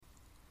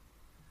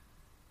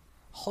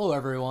Hello,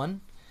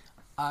 everyone.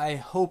 I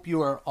hope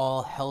you are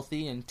all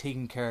healthy and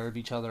taking care of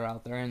each other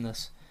out there in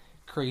this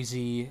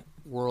crazy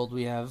world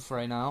we have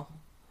right now.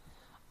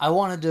 I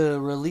wanted to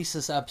release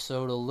this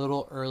episode a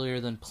little earlier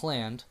than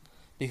planned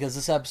because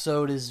this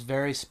episode is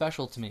very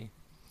special to me.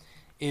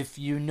 If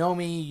you know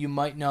me, you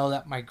might know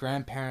that my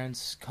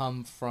grandparents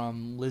come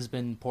from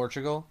Lisbon,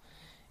 Portugal,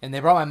 and they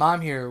brought my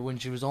mom here when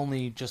she was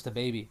only just a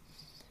baby.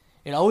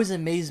 It always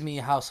amazed me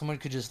how someone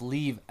could just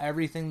leave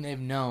everything they've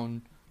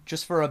known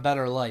just for a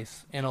better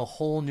life in a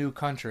whole new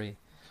country,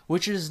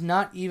 which is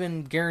not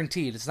even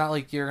guaranteed. It's not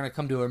like you're going to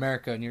come to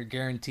America and you're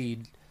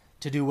guaranteed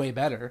to do way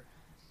better.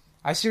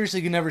 I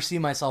seriously could never see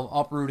myself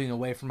uprooting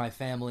away from my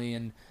family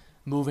and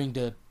moving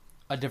to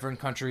a different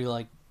country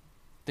like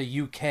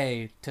the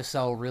UK to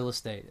sell real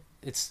estate.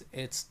 It's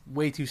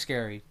way too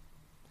scary.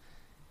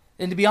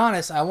 And to be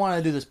honest, I wanted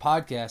to do this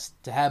podcast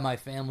to have my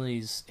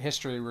family's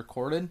history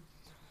recorded,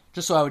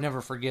 just so I would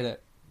never forget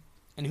it.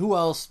 And who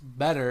else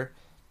better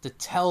to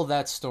tell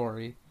that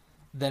story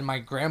than my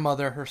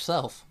grandmother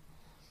herself?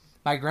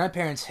 My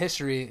grandparents'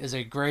 history is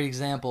a great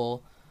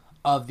example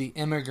of the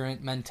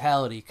immigrant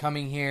mentality,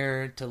 coming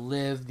here to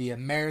live the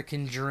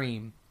American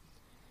dream.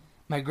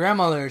 My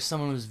grandmother is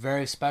someone who's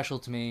very special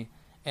to me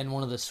and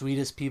one of the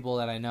sweetest people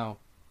that I know.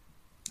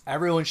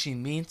 Everyone she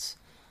meets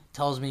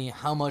tells me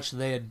how much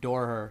they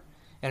adore her,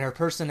 and her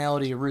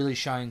personality really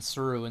shines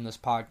through in this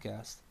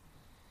podcast.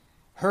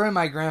 Her and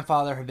my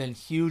grandfather have been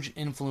huge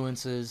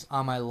influences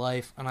on my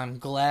life, and I'm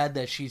glad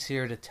that she's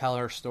here to tell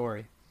her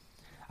story.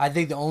 I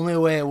think the only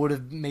way I would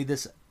have made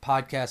this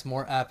podcast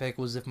more epic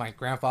was if my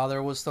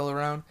grandfather was still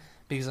around,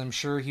 because I'm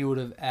sure he would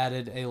have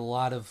added a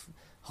lot of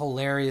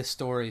hilarious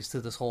stories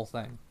to this whole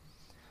thing.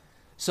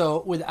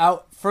 So,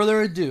 without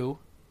further ado,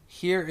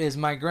 here is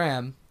my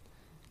gram,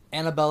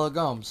 Annabella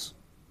Gomes.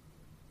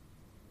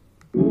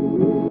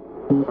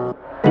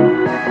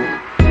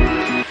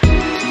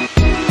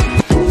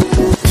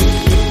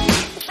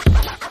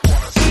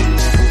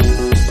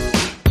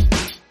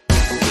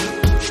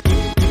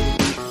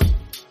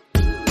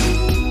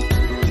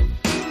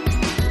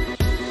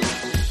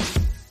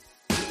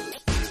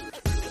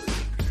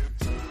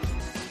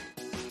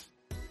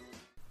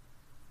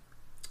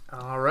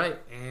 Alright,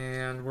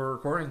 and we're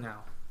recording now.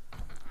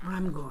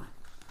 I'm going.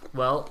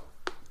 Well,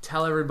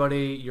 tell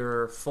everybody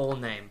your full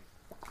name.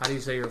 How do you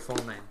say your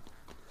full name?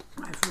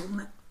 My full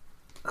name.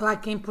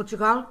 Like in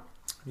Portugal?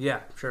 Yeah,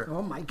 sure.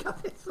 Oh my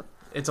God.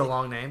 It's a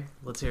long name.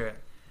 Let's hear it.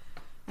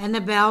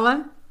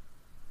 Annabella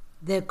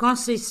de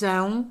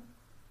Conceição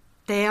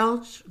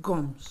Teles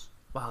Gomes.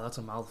 Wow, that's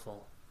a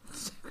mouthful.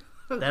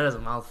 That is a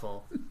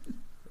mouthful.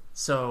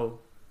 So,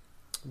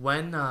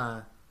 when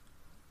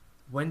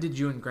did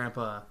you and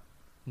Grandpa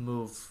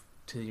move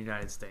to the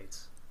United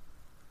States?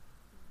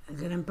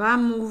 Grandpa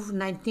moved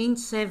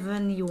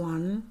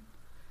 1971,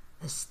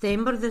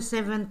 September the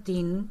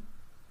 17th.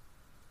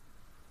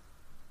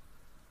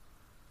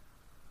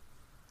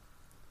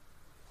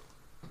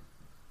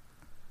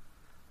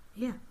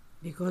 Yeah,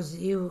 because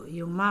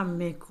your mom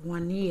make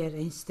 1 year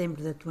in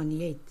September the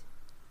 28th.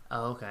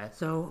 Oh, okay.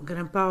 So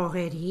Grandpa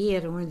already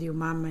here when your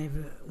mom have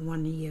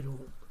 1 year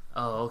old.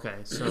 Oh, okay.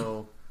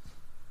 So,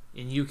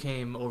 and you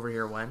came over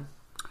here when?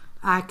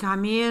 I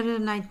came here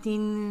in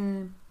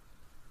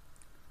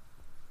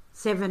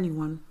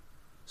 1971.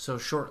 So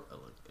short.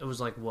 It was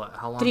like what?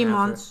 How long? 3 after?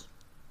 months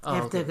Oh,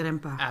 after okay.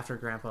 Grandpa. After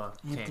Grandpa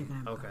After came.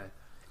 Grandpa. Okay.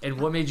 And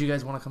what made you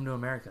guys want to come to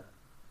America?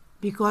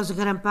 Because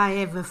Grandpa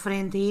have a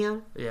friend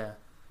here. Yeah.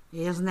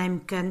 His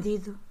name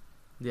Candido.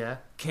 Yeah.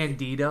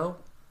 Candido?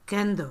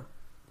 Cando.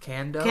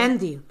 Cando?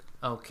 Candido.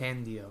 Oh,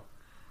 Candio.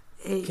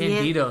 Yeah.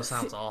 Candido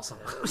sounds awesome.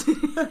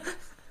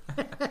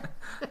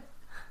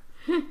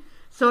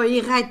 So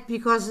he right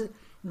because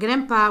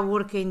Grandpa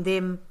working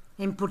them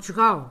in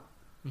Portugal.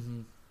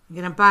 Mm-hmm.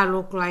 Grandpa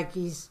look like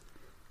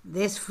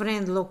this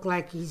friend look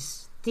like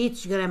he's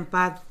teach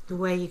Grandpa the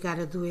way he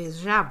gotta do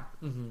his job.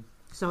 Mm-hmm.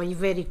 So he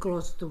very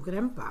close to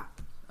Grandpa.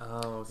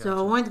 Oh, gotcha.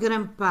 So when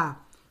Grandpa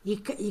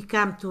he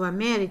come to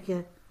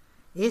America,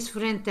 his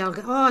friend tell,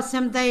 oh,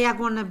 someday I'm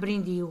gonna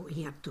bring you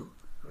here too,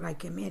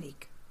 like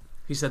America.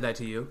 He said that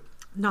to you?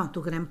 No,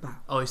 to Grandpa.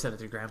 Oh, he said it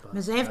to Grandpa.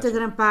 But after Gotcha.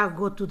 Grandpa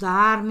go to the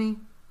army,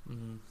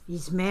 Mm-hmm.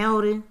 he's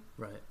married.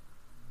 Right.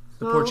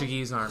 The So-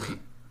 Portuguese army.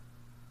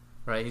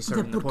 Right? He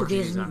served The in the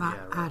Portuguese army.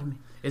 Yeah, right. army.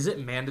 Is it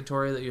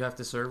mandatory that you have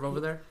to serve over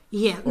there?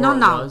 Yeah, Or no, it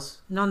no,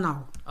 was?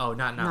 no. Oh,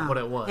 not now, No. but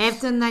it was.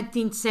 After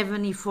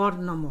 1974,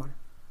 no more.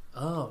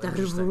 Oh, The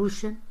interesting.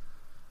 revolution,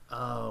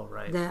 Oh,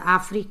 right. the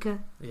Africa,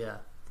 Yeah.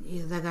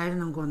 the guys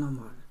don't go no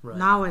more. Right.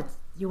 Now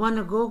you want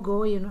to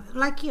go, you know,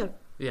 like here.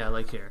 Yeah,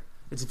 like here.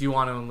 It's if you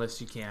want to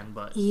enlist, you can,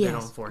 but they Yes,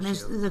 don't force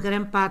Mas you. the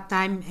grandpa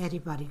time,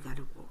 everybody got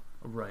to go.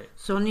 Right.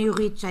 So when you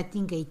reach, I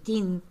think,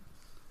 18,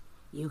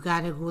 you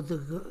got to go to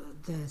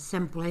the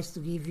same place to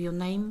give your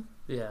name.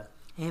 Yeah.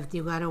 After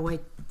you got to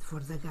wait for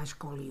the guys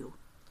call you.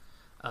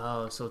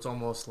 Oh, so it's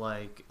almost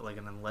like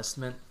an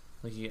enlistment?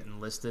 Like you get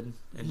enlisted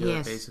and do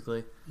Yes. it,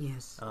 basically?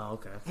 Yes. Oh,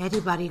 okay.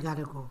 Everybody got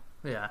to go.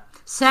 Yeah.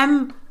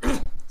 Some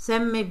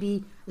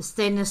maybe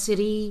stay in the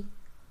city,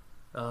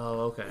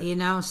 Oh, okay. you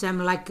know, some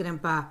like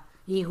grandpa.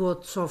 he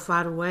got so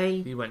far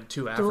away He went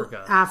to to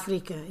Africa.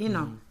 Africa, you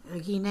know,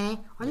 Guiné.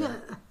 Olha,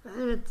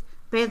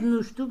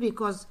 pede-nos too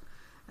because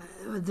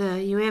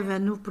you have a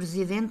new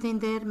president in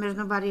there, but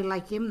nobody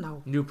like him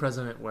now. New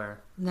president where?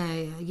 Na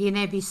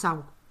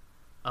Guiné-Bissau.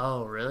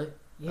 Oh, really? Oh,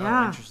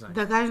 Yeah, interesting.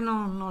 the guys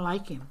no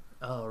like him.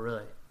 Oh,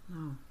 really?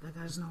 No, the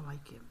guys don't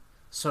like him.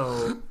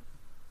 So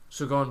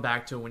going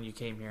back to when you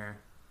came here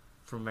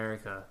from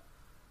America,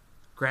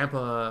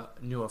 Grandpa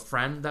knew a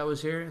friend that was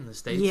here in the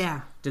States?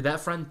 Yeah. Did that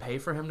friend pay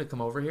for him to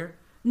come over here?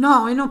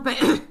 No, you know,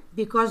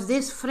 because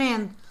this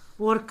friend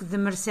work the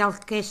Marcel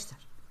Kester.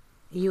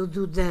 You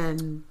do the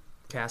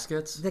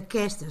Caskets?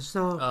 Kester.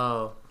 So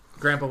Oh,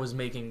 Grandpa was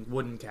making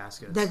wooden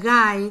caskets. the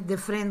guy, the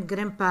friend,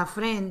 grandpa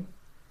friend,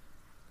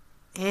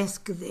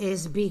 asked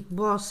his big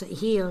boss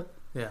here,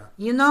 Yeah.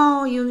 you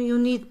know, you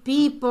need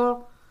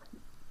people.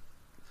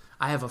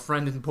 I have a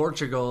friend in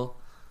Portugal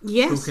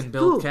Yes, who can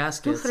build two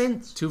caskets.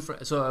 friends.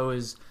 So it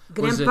was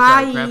Grandpa was it,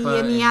 Grandpa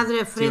and the and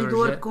other friend Tio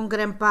work Roger? on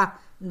grandpa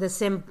in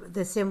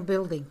the same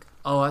building.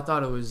 Oh, I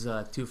thought it was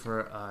two for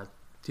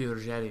Tio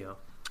Rogerio.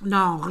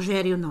 No,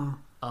 Rogério no.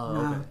 Oh,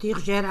 No, okay. Tio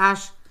Rogério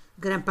acho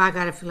grandpa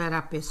got to fill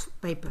up his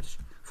papers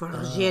for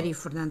Rogério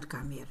Fernando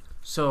come here.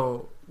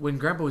 So when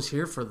Grandpa was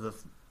here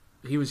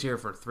he was here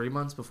for 3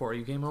 months before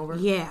you came over?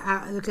 Yeah,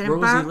 grandpa. Where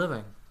was he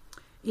living?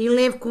 He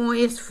lived com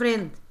his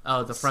friend.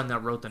 Oh, the friend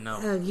that wrote the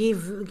note.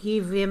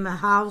 Give him a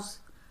house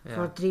Yeah.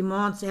 for 3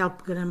 months,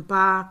 help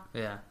grandpa,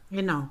 Yeah,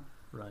 you know,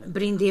 right.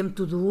 bring him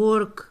to the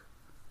work,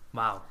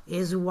 Wow.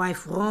 his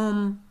wife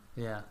home.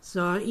 Yeah.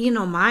 So, you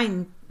know,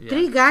 mine, Yeah.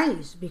 3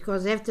 guys,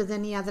 because after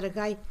the other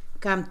guy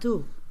come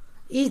too.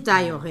 He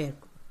die here,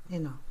 you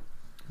know.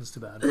 That's too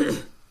bad.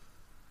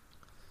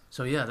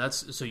 So yeah,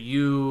 so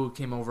you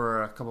came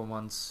over a couple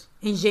months.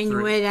 In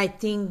January, I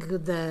think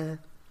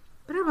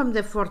probably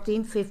the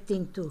 14,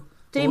 15 too.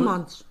 3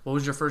 months. What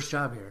was your first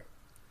job here?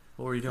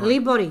 What were you doing?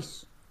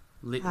 Liberties.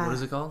 What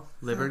is it called?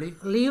 Liberty?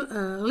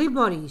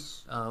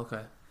 Liberties. Oh,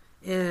 okay.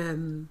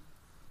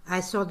 I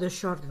saw the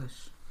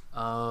shirtless.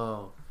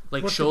 Oh,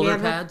 like Put shoulder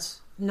together?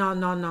 pads?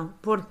 No.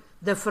 Put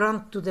the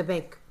front to the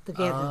back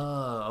together.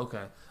 Oh,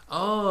 okay.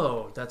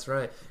 Oh, that's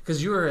right.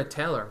 Because you were a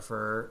tailor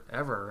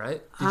forever,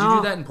 right? Did you Oh.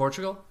 do that in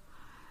Portugal?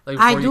 Like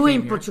I before you do came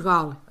in here?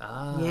 Portugal.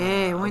 Ah,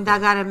 Yeah, when okay. I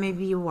got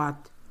maybe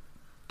what?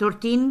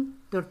 13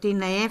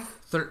 and a half.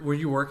 Were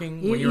you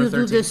working You, when you were you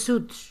do 13? the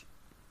suits.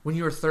 When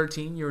you were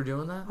 13, you were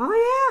doing that? Oh,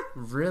 yeah.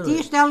 Really?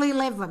 TSL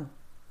 11.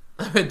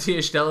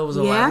 Tia Stella was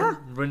 11?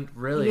 Yeah.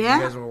 Really? Yeah.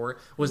 You guys were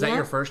working? Was that Yeah.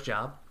 your first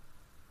job?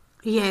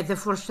 Yeah, the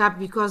first job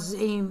because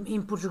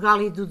in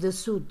Portugal you do the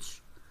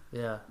suits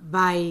Yeah.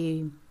 by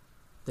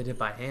They did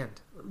by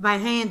hand.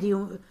 hand.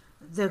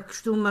 The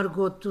customer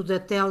go to the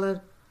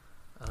teller.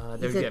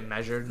 They would The- get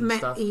measured and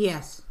stuff?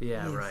 Yes.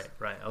 Yeah, yes.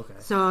 right. Okay.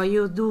 So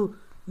you do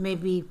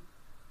maybe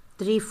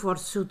 3-4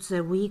 suits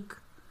a week,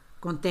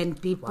 con 10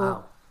 people.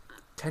 Wow.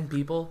 10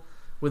 people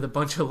with a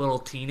bunch of little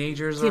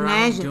teenagers Teenager,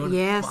 around doing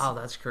yes. Wow,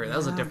 that's great. That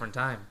was a Yeah. different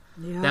time.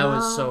 Yeah. That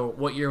was so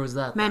what year was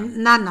that? then?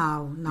 Man, not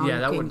now. No, Yeah,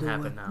 you that can't wouldn't do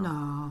happen it. now.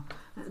 No.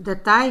 The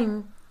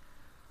time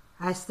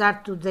I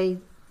start to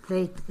date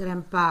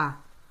grandpa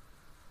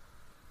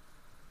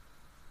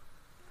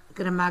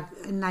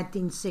in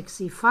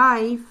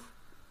 1965,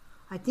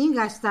 I think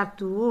I start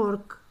to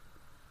work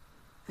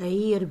a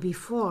year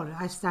before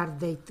I start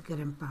date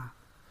grandpa.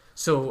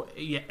 So,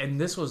 yeah, and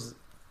this was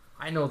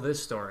I know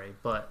this story,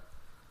 but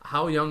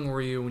how young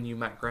were you when you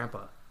met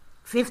Grandpa?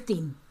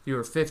 15, You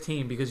were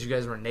 15 because you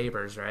guys were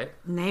neighbors, right?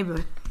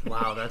 neighbor.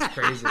 Wow, that's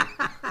crazy.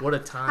 What a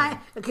time.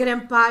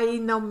 Grandpa, he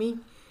know me.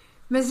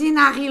 Mas he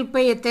not really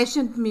pay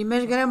attention to me.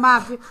 Mas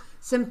grandma,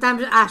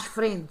 sometimes as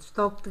friends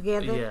talk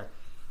together.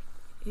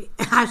 Yeah.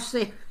 I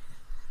say,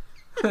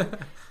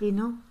 you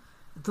know,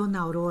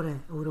 Dona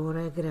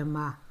Aurora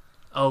grandma.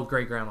 Oh,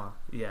 great grandma.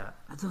 Yeah.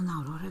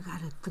 Dona Aurora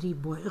got a 3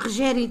 boys.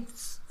 Rogério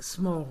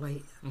small,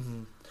 like,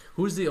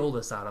 Who's the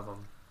oldest out of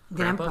them?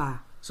 grandpa.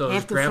 So it was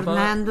After Grandpa,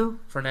 Fernando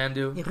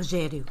Fernando. and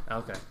Rogério.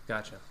 Okay,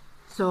 gotcha.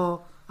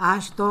 So I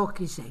talk,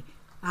 he say,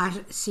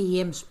 I see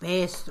him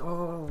spaced,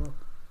 oh,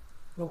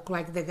 look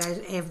like the guys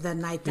have the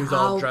night He was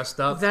all dressed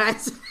up?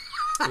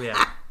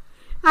 Yeah.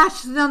 I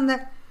sit on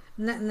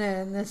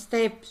the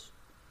steps.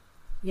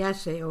 Yeah, I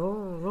say,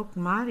 oh, look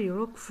Mario,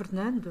 look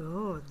Fernando,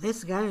 oh,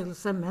 this guy is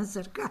some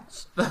answer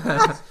catch.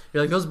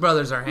 You're like, those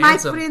brothers are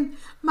handsome.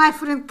 My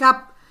friend,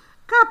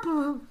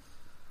 couple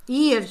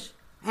years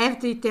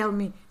after he tell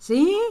me,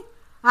 see,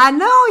 I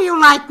know you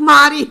like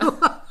Mario.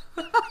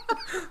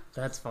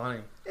 That's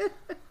funny.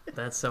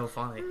 That's so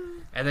funny.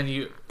 And then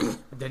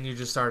you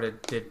just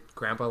started. Did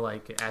Grandpa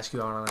like ask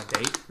you out on a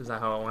date? Is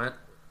that how it went?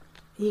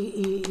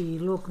 he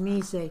look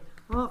me say,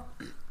 oh,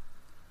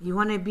 you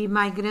want to be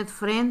my great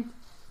friend?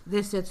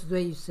 That's the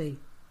way you say.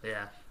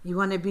 Yeah. You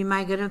want to be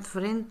my great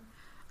friend?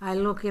 I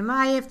look him.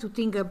 I have to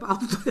think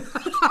about.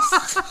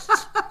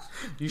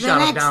 You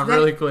shot him down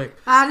really quick.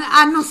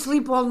 I no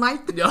sleep all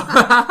night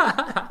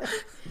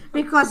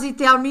because he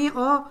tell me,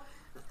 oh,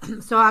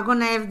 so I'm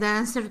gonna have the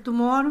answer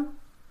tomorrow.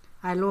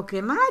 I look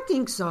him. I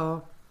think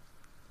so.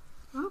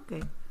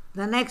 Okay.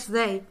 The next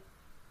day,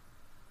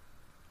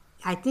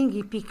 I think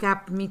he pick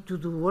up me to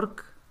do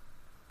work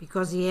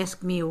because he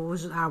asked me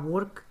was I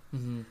work.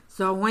 Mm-hmm.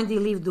 So when he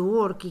leave the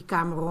work, he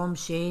come home,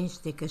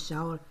 change, take a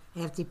shower,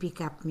 have to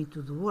pick up me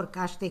to the work.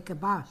 I take a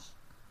bath.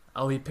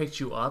 Oh, he picked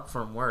you up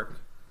from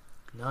work.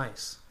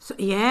 Nice. So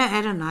yeah,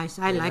 era nice.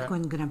 I Yeah. like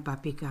when Grandpa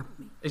pick up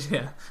me.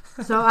 Yeah.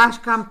 So I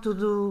come to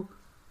do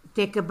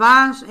take a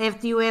bath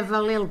after you have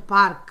a little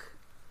park.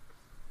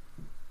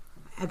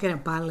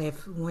 Grandpa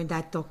left when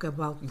I talk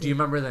about Do you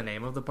remember the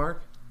name of the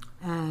park?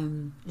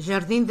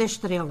 Jardim da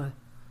Estrela.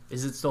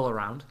 Is it still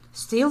around?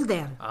 Still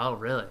there. Oh,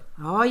 really?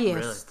 Oh yes,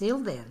 Really? still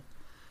there.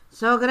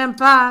 So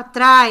Grandpa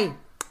try.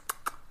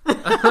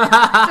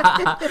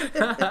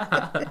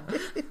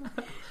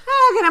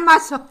 Grandma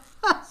so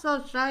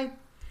shy.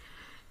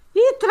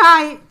 He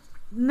try.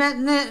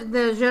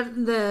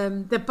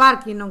 The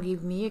park he don't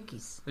give me a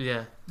kiss.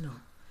 Yeah. No.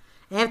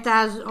 After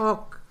I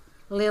walk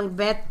a little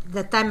bit,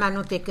 the time I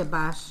don't take a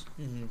bath.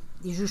 Mm-hmm.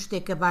 You just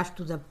take a bath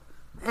to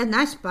a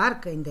nice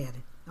park in there.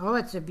 Oh,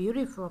 it's a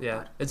beautiful Yeah.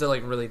 park. Is it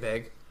like really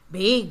big?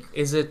 Big.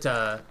 Is it?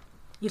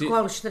 You Do-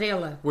 call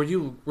Estrela. Were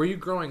you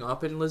growing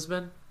up in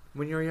Lisbon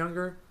when you were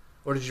younger,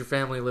 or did your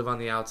family live on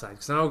the outside?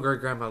 Because I know great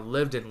grandma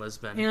lived in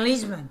Lisbon. In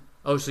Lisbon.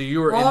 Oh, so you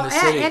were in Oh, the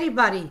city.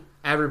 everybody.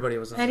 Everybody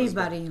was in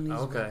Everybody Lisbon. in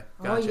Lisbon. Okay,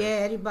 Oh, gotcha.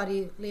 yeah,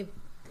 everybody lived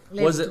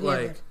Was it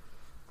together. like,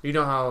 you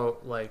know how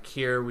like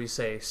here we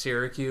say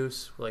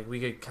Syracuse, like we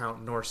could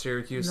count North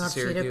Syracuse North to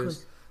Syracuse,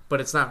 Syracuse. but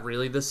it's not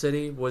really the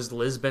city. Was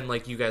Lisbon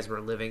like you guys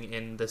were living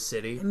in the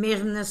city?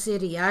 Mesmo na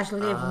city. I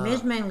live Ah.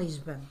 mesmo em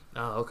Lisbon.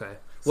 Oh, okay.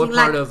 What Seem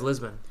part like- of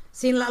Lisbon?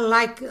 See,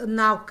 like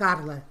now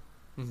Carla.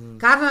 Mm-hmm.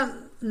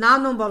 Carla now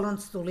não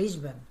belongs to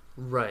Lisbon.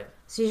 Right,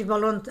 She's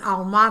belongs to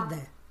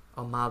Almada.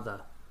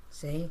 Almada.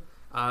 See?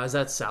 Is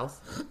that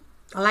south?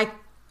 Like,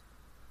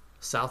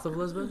 South of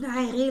Lisbon?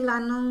 I really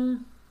não...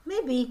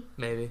 Maybe.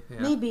 Maybe. Yeah.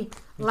 Maybe.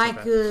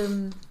 Like,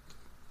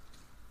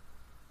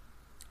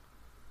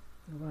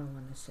 what I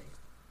want to say?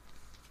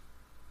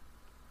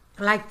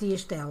 Like Tia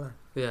Stella.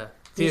 Yeah.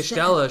 Tia Tia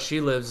Stella, she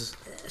lives.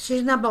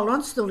 She's not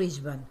belongs to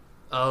Lisbon.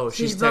 Oh,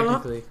 she's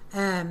belo- technically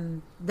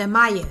the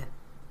Maya.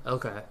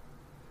 okay.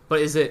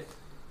 But is it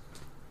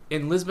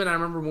in Lisbon? I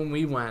remember when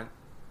we went.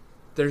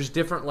 There's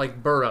different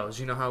like boroughs.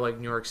 You know how like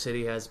New York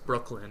City has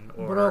Brooklyn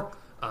or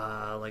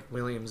like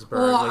Williamsburg.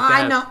 Oh, like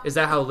I that. know. Is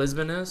that how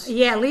Lisbon is?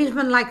 Yeah,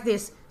 Lisbon like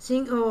this.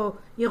 Think, oh,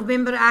 you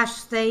remember I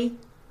stay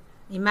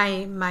in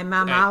my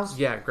mom house?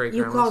 Yeah, great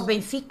You grandma's. call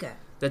Benfica.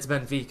 That's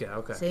Benfica.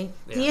 Okay. See?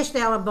 Yeah. Tia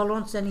Stella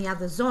belongs in the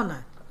other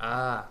zona.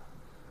 Ah.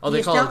 Oh, they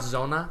Tia call it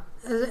Stella- Zona.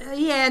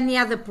 Yeah, in the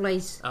other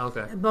place. Oh,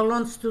 okay.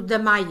 Belongs to the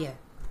Maya.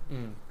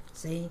 Mm.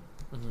 See?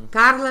 Mm-hmm.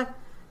 Carla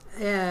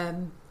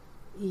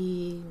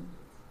e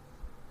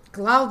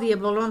Cláudia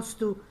belongs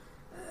to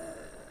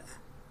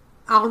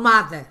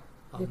Almada.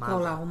 They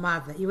call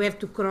Almada. You have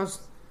to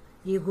cross,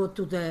 you go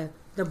to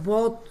the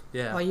boat,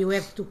 Yeah. or you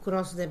have to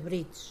cross the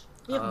bridge.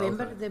 You Oh,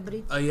 remember okay. the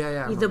bridge? Oh yeah,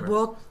 yeah. I In the remember.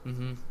 boat,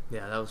 Mm-hmm.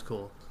 Yeah, that was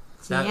cool.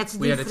 See, That- that's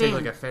we had to take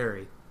like different. a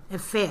ferry. a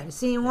fair.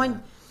 See,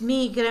 when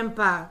me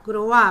grandpa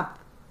grow up,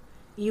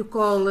 you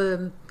call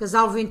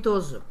Casal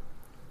Ventoso.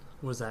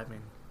 What does that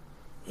mean?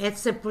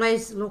 It's a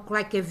place look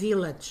like a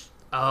village,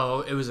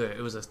 Oh, it was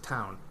a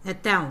town. a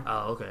town.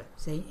 Oh, okay.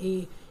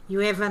 See, you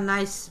have a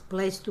nice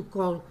place to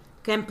call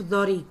Camp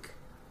Doric.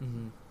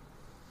 Mm-hmm.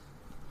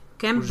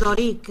 Camp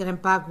Doric,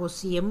 grandpa go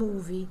see a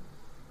movie.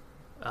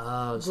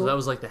 Oh, so Go- that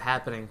was like the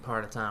happening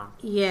part of town.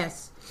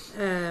 Yes,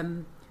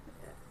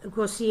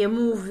 go see a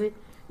movie.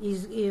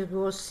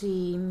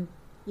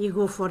 You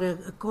go for a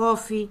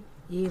coffee.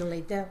 You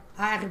later.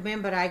 I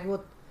remember I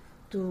go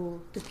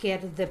to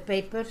carry the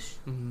papers.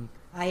 Mm-hmm.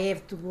 I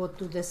have to go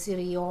to the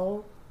city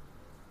hall.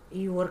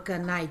 You work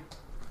at night.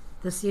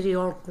 The city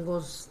hall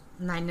close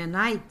 9 at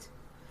night.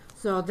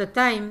 So the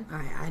time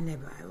I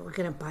never.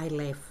 Grandpa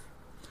left.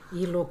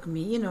 He look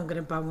me. You know,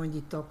 Grandpa when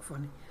you talk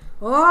funny.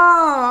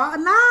 Oh,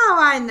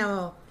 now I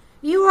know.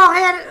 You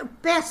already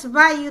passed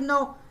by. You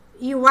know,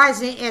 you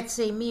wasn't at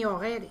say me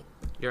already.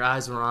 Your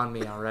eyes were on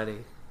me already.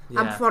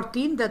 Yeah. I'm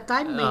 14 that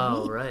time maybe.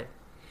 Oh, right.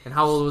 And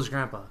how old was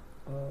Grandpa?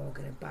 Oh,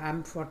 Grandpa,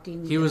 I'm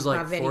 14. He was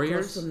Grandpa like very 4 close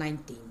years? to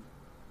 19.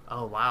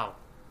 Oh, wow.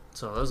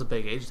 So that was a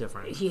big age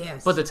difference.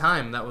 Yes. But the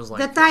time, that was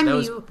like... The time that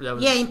was, you, that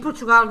was, yeah, in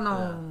Portugal,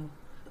 no.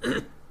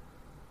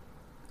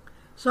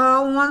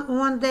 So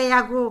one day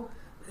I go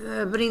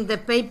bring the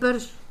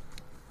papers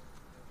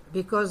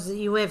because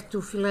you have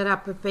to fill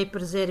up the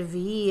papers every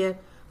year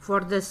for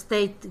the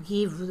state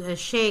give a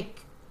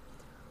check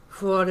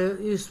for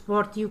you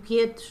support you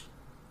kids.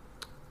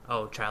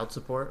 Oh, child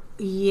support?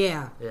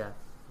 Yeah, Yeah.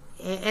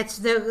 it's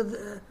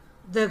the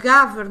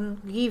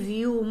government give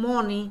you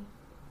money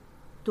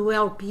to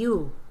help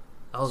you.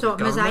 Oh, So,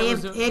 the but I government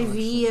have was doing-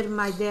 every year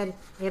my dad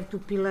have to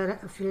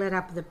fill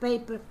up the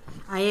paper.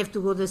 I have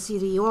to go to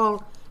city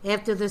hall.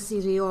 After the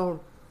city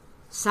hall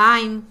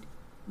sign,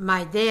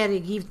 my dad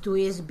give to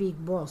his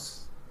big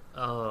boss.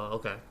 Oh,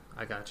 okay.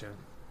 I got you.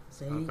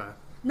 See? Okay.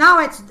 Now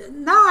I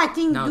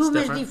think Now it's do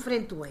it different?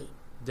 different way.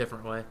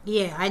 Different way.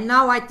 Yeah,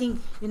 I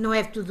think you don't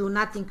have to do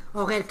nothing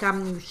or here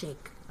come new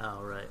check.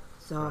 Oh, right.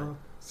 So Right.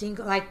 think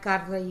like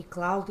Carla and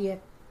Claudia,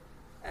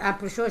 I'm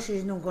pretty sure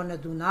she's not gonna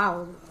do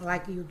now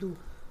like you do.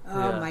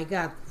 Oh Yeah. my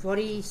God,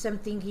 40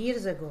 something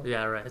years ago.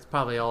 Yeah, right. It's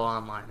probably all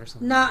online or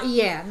something. Now,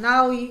 yeah,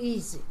 now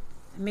easy.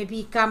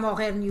 Maybe come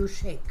over new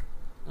shake.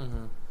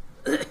 Mm-hmm.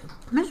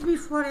 Mas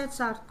before it's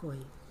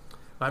hardcore.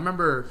 But I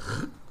remember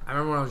when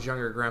I was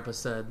younger, Grandpa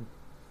said,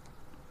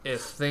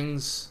 if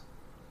things,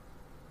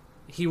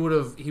 he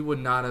would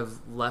not have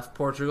left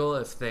Portugal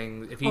if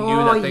he knew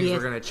that things were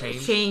going to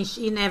change. Change,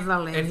 he never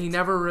left. And he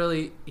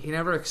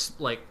never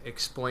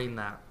explained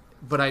that.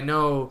 But I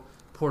know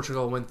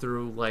Portugal went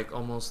through like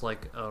almost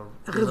like a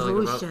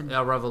revolution.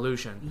 a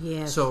revolution.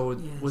 Yes. So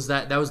yes.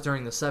 that was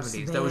during the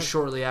 70s. That was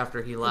shortly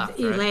after he left.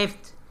 He right?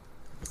 left.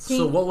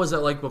 So what was it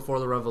like before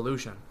the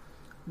revolution?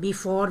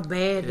 Before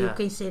bed, Yeah. you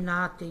can say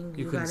nothing.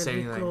 You couldn't gotta say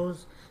be anything.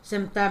 close.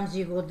 Sometimes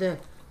you go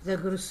the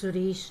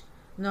groceries.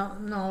 No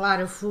a lot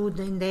of food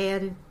in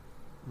there.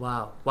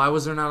 Wow. Why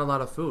was there not a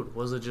lot of food?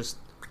 Was it just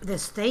The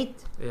state,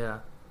 yeah?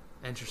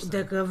 Interesting.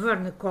 the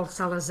governor called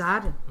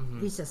Salazar.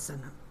 Mhm. He's a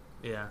son.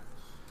 Yeah.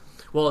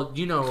 Well,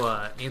 you know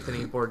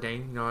Anthony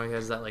Bourdain. You know he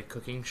has that like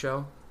cooking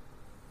show,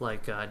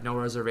 like No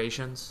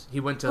Reservations. He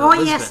went to Oh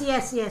Lisbon. yes.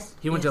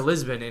 He went yes. to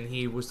Lisbon and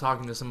he was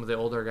talking to some of the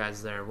older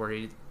guys there,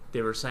 where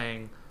they were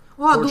saying,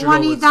 Oh, the Portugal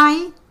one he was-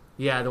 died.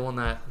 yeah, the one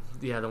that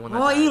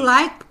Oh, he died.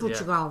 liked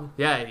Portugal.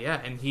 Yeah,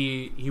 and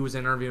he was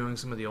interviewing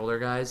some of the older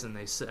guys, and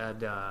they said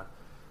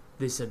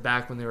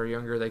back when they were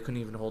younger they couldn't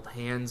even hold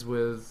hands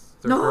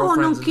with their No,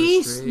 girlfriends no in the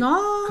kiss, street.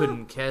 no.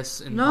 Couldn't kiss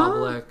in No,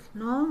 public.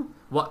 no.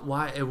 What?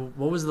 Why?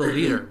 What was the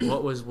leader?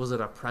 Was it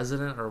a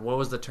president or what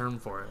was the term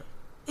for it?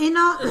 You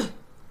know,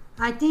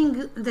 I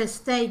think the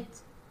state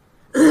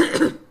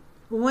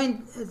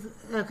when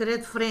a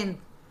great friend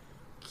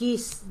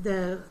kissed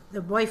the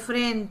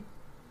boyfriend,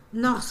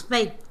 no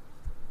respect.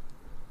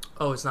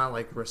 Oh, it's not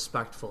like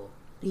respectful.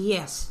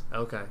 Yes,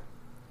 Okay,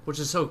 which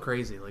is so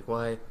crazy. Like,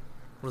 why?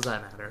 What does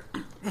that matter?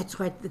 that's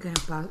what the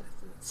grandpa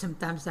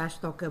sometimes I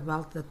talk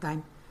about the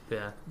time.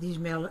 Yeah. These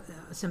male,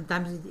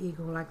 sometimes he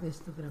go like this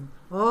to grandma.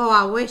 Oh,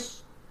 I wish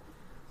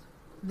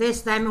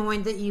this time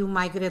when you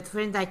my great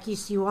friend, I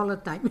kiss you all the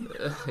time.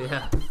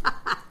 Yeah.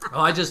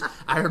 Oh,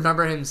 I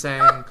remember him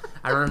saying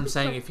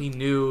if he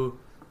knew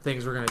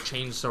things were going to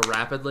change so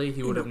rapidly,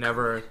 he would have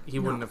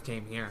wouldn't have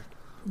came here.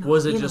 No,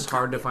 Was it he just don't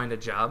hard to come find a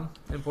job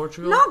in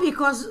Portugal? No,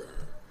 because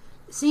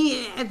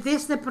see,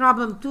 that's the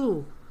problem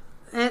too.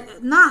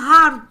 Not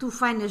hard to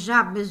find a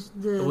job, but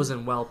It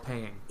wasn't well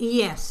paying.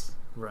 yes,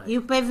 Right.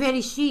 you pay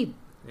very cheap.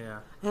 Yeah.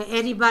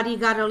 Everybody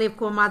gotta live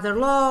with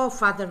mother-in-law,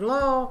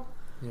 father-in-law,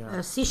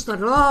 Yeah.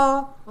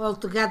 sister-in-law. All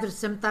together,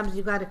 sometimes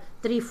you got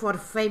 3-4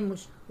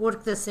 famous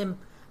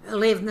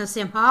live in the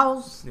same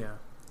house. Yeah.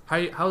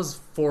 How's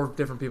 4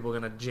 different people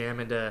going to jam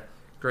into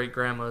great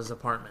grandma's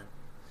apartment?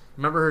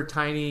 Remember her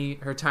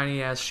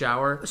tiny ass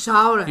shower?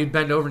 Shower. You'd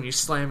bend over and you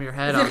slam your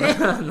head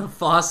on the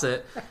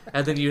faucet,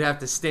 and then you'd have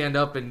to stand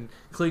up and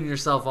clean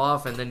yourself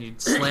off, and then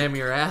you'd slam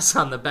your ass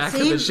on the back of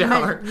the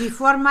shower.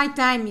 Before my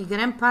time, my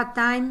grandpa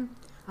time,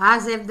 I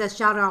have the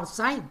shower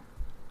outside.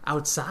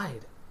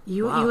 Outside.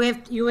 You Wow.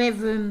 you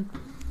have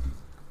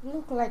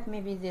look like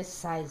maybe this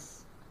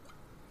size.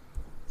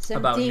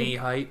 About Something- knee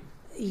height.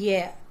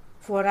 Yeah,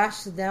 for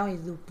us down you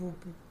do poop,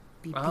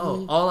 pee.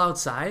 Oh, all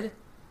outside?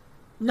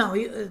 No,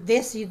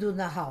 this you do in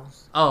the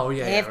house. Oh,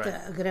 yeah, After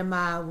right.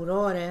 Grandma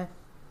Aurora,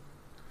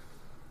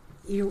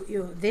 you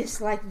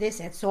this like this,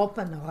 it's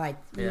open, right?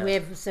 Yeah. You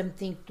have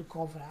something to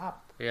cover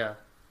up Yeah.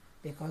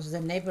 because the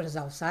neighbors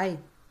outside.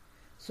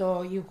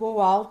 So you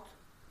go out,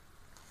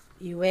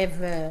 you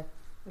have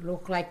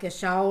look like a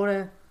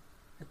shower,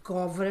 a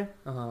cover.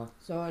 Uh-huh.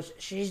 So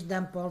she's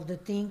dump all the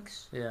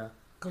things, Yeah.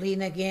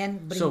 clean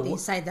again, bring So it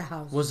inside the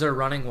house. Was there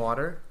running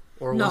water?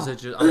 Or No. was it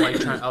just, I'm like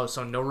trying,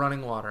 so no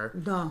running water.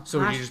 No, So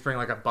would you just bring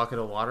like a bucket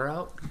of water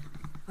out?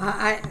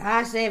 I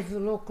have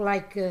look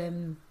like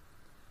you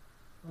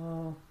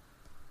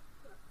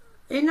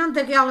know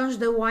the gallons,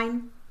 the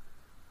wine.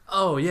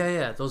 Oh,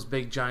 yeah. Those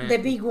big giant. The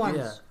big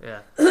ones.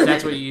 Yeah.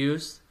 That's what you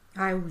used?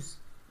 I was.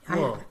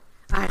 Whoa.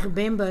 I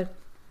remember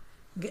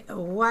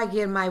why I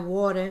get my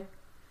water.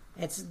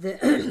 It's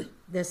the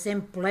the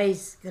same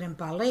place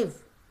Grandpa live.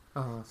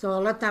 Uh-huh. So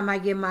all the time I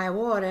get my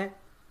water,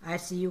 I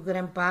see you,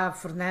 Grandpa,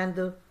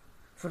 Fernando.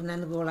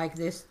 Fernando go like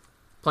this,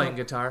 Playing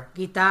guitar?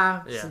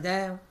 guitar, Yeah. sit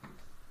down.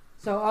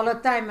 So all the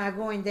time I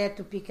go in there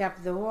to pick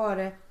up the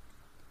water.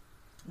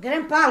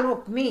 Grandpa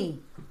look me,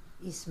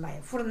 he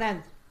smile.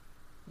 Fernando.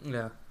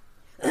 Yeah.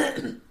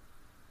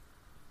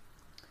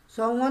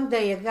 So one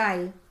day a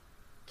guy,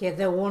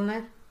 the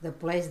owner, the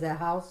place, the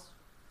house,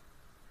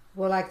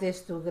 go like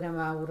this to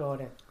Grandma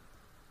Aurora.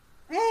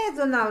 Hey,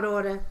 Dona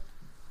Aurora,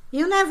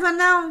 you never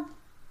know.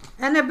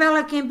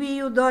 Annabella can be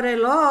your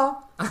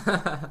daughter-in-law.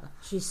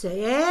 She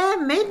say, yeah,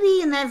 maybe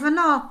you never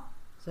know.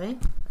 See?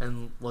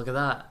 And look at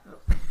that.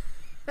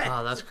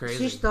 Wow, that's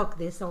crazy. She talk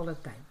this all the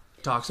time.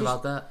 Talks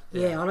about that?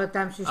 Yeah, all the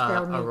time she's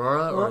telling me.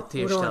 Aurora or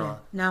Tia Aurora. Stella?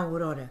 No,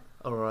 Aurora.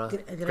 Aurora.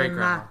 Grandma.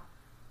 Great-grandma.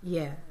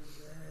 Yeah,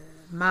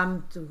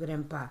 mom to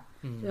grandpa.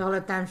 Mm-hmm. All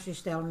the time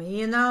she's telling me,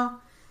 you know,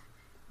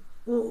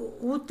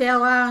 who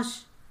tell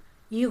us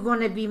you're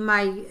gonna be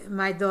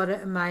my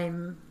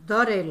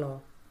daughter-in-law.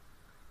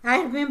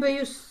 I remember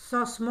you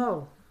so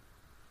small.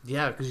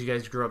 Yeah, because you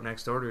guys grew up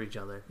next door to each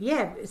other.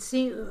 Yeah,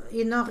 see,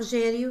 you know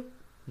Rogério?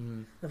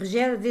 Mm.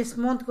 Rogério, this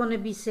month gonna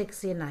be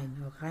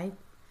 69, okay?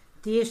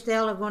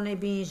 Ela gonna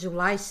be in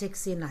July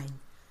 69.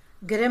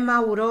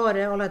 Grandma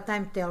Aurora all the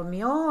time tell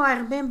me, oh, I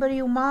remember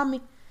you,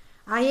 mommy.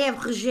 I have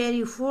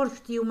Rogério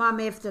first, you mom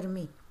after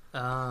me.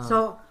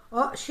 So,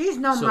 she's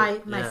known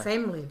my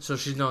family. So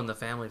she's known the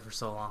family for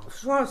so long.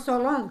 For so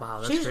long. Wow,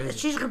 that's crazy.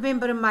 She's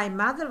remember my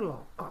mother-in-law.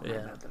 Oh, my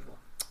Yeah. mother-in-law.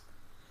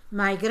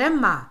 My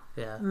grandma.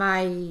 Yeah.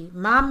 My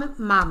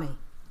mommy.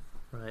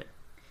 Right.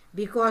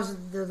 Because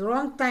the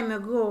long time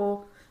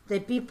ago,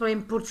 the people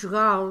in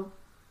Portugal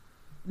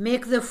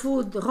make the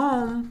food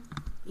home.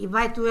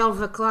 By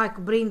 12 o'clock,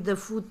 bring the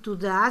food to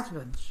the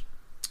husbands.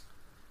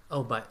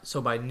 Oh,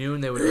 by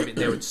noon they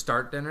would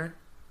start dinner.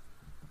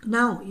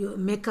 No, you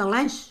make a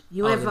lunch.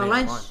 You They have a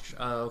make lunch.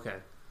 Oh,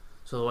 okay.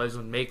 So the wives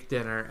would make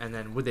dinner, and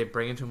then would they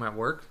bring it to them at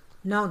work?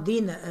 No,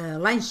 dinner,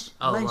 lunch.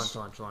 Oh, lunch.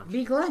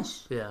 Big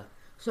lunch. Yeah.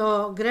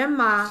 So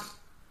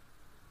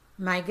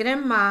my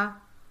grandma,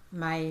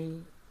 my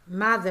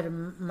mother,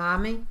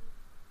 mommy,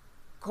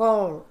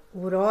 call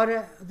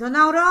Aurora.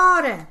 Dona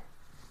Aurora,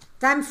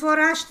 time for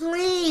us to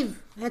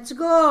leave. Let's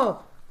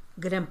go.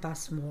 Grandpa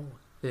small.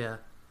 Yeah.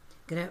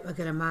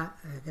 Grandma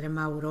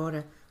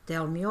Aurora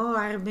tell me, oh,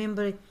 I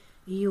remember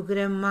you,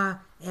 grandma,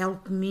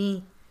 help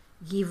me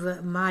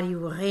give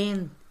Mario a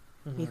hand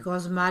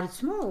because Mario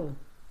small.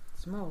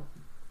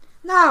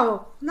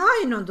 No,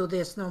 you don't do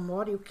this no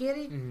more. You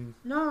kidding?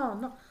 Mm-hmm.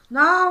 No.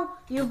 Now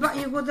you go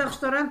to the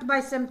restaurant, buy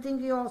something,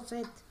 you all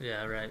set.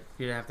 Yeah, right.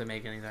 You didn't have to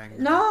make anything.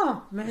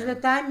 No, most of the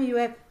time you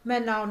have.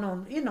 But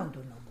no, you don't do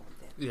no more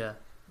that. Yeah.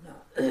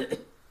 No.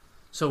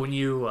 So when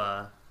you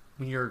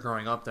were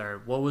growing up there,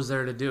 what was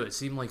there to do? It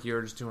seemed like you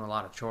were just doing a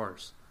lot of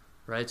chores,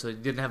 right? So you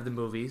didn't have the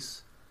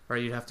movies,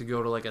 right? You'd have to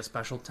go to like a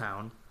special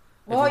town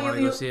if you wanted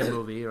to go see a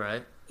movie,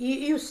 right?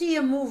 You see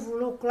a movie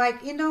look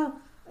like,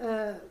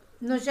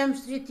 no Jump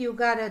Street you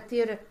got a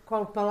theater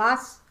called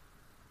Palace.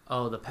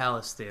 Oh, the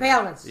Palace Theater.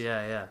 Palace.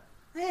 Yeah.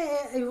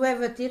 You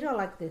have a theater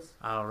like this.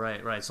 Oh,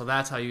 right. So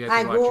that's how you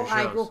guys watch your shows.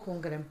 I go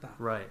con Grandpa.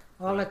 Right.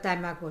 All the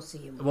time I go see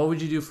him. What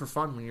would you do for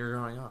fun when you were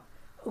growing up?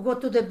 Go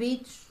to the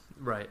beach.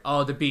 Right.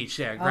 Oh, the beach.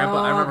 Yeah,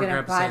 Grandpa. I remember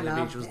Grandpa saying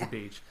the beach was that. the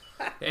beach,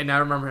 and I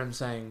remember him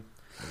saying,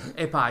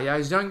 "Hey, pa, I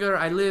was younger.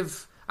 I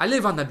live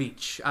on the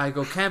beach. I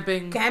go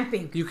camping.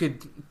 Camping. You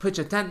could pitch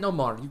a tent. No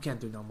more. You can't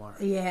do no more.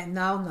 Yeah,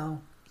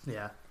 no.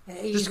 Yeah.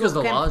 Just because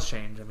the laws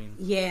change. I mean.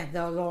 Yeah,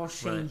 the laws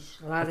change.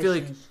 Right. I feel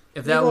like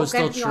if that was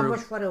still true,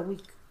 almost for a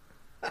week.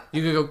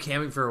 You could go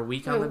camping for a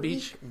week on the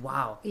beach. Week.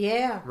 Wow.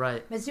 Yeah.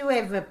 Right. But you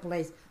have a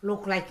place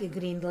look like a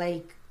green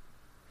lake.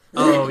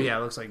 Oh yeah,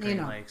 it looks like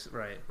Green Lakes.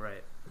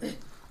 Right.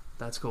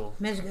 That's cool.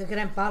 My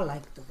grandpa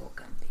liked to go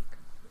camping.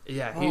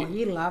 Yeah,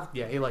 he loved.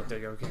 Yeah, he liked to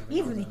go camping.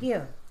 Even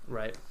here.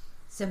 Right.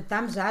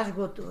 Sometimes I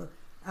go camp.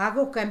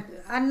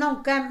 I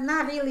don't camp.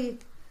 Not really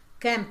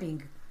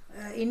camping.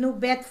 In New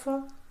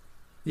Bedford,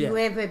 you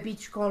have a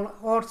beach called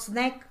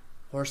Horseneck.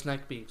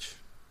 Horseneck Beach.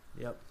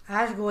 Yep.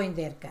 I go in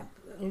there camp.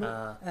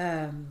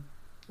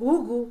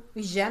 Hugo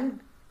is young,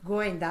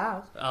 going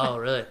down. Oh,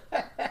 really?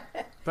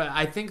 But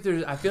I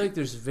feel like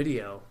there's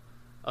video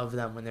of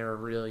them when they were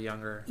really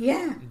younger.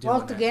 Yeah,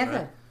 all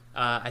together.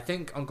 Right? I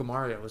think Uncle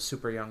Mario was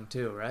super young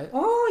too, right?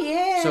 Oh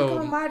yeah, so,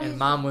 Uncle Mario. And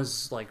Mom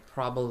was like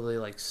probably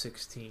like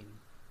 16.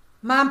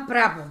 Mom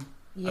problem.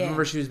 Yeah. I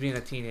remember she was being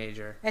a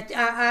teenager.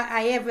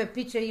 I have a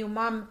picture. Your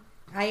mom.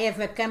 I have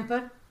a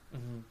camper.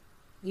 Mm-hmm.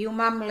 Your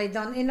mom lay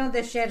down.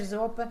 The chair's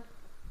open.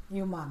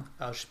 Your mom.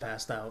 Oh, she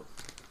passed out.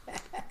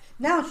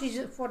 No, she's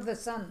for the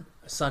sun.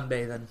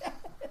 Sunbathing.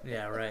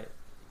 Yeah, right.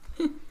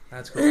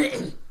 That's cool.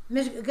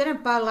 Miss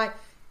Grandpa, like,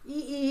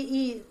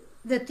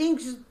 the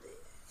things,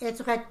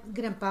 it's like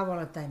Grandpa all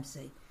the time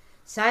say.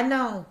 So I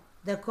know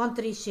the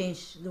country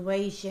changed, the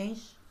way he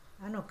changed,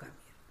 I know come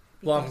here.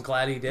 Well, I'm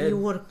glad he did. You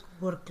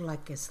work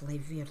like a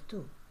slave here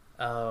too.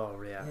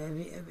 Oh, yeah.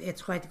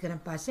 It's quite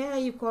Grandpa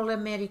say, you call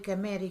America,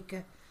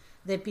 America.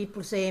 The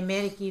people say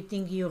America, you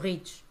think you're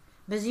rich.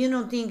 But you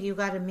don't think you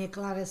got to make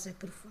a lot of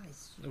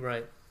sacrifice.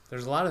 Right.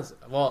 There's a lot of,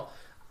 why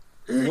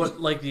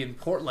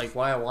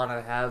I want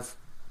to have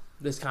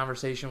this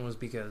conversation was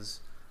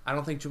because I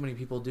don't think too many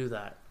people do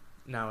that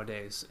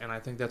nowadays. And I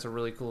think that's a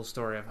really cool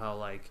story of how,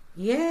 like,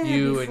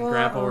 you and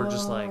Grandpa were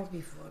just like,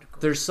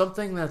 there's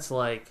something that's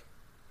like,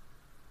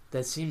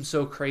 that seems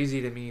so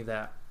crazy to me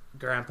that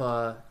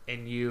Grandpa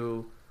and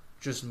you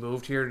just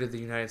moved here to the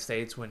United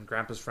States when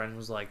Grandpa's friend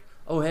was like,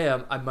 oh, hey,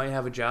 I might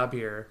have a job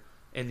here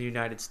in the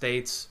United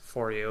States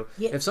for you.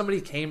 Yeah. If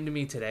somebody came to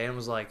me today and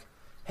was like,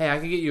 hey, I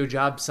can get you a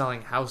job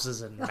selling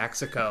houses in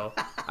Mexico,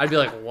 I'd be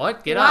like,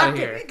 what? Get out of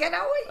here. Get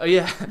away. Oh,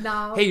 yeah.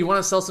 No. Hey, you want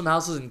to sell some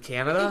houses in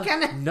Canada?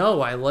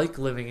 No, I like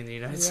living in the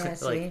United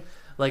States.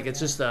 It's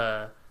just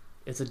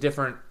it's a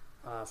different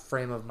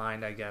frame of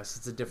mind, I guess.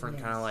 It's a different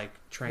kind of like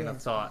train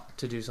of thought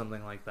to do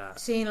something like that.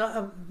 See,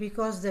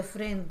 because the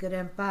friend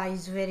Grandpa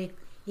is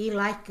he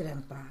like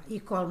Grandpa. He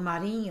called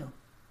Marinho.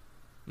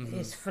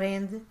 his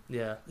friend.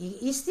 Yeah.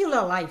 He's still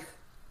alive.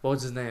 What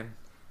was his name?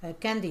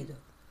 Candido.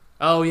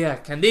 Oh yeah,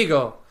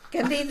 Candigo.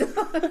 Candido.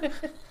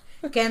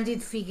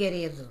 Cândido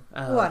Figueiredo.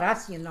 Uh-huh.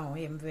 Horacio know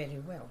him very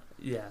well.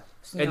 Yeah.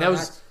 Senhor And that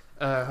was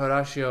Horacio.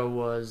 Horatio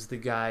was the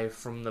guy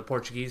from the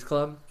Portuguese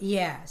club.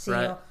 Yeah,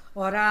 Senhor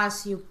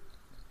Horácio.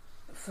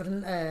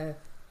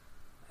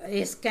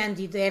 Esse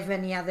Cândido have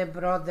any other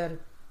brother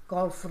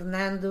called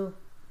Fernando.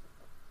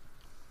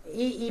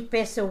 He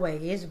passed away.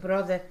 His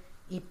brother,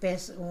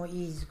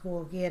 he's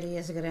go get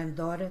his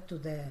granddaughter to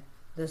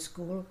the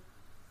school.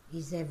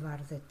 He's have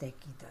heart attack,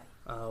 he died.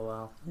 Oh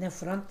wow. Na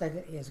front da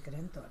his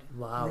granddaughter.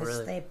 Wow, Na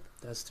really? step.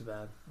 That's too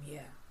bad.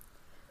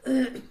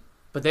 Yeah.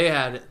 But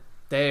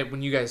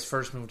when you guys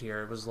first moved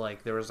here, it was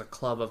like there was a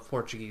club of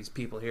Portuguese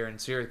people here in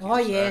Syracuse. Oh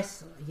right?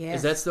 yes, yes.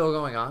 Is that still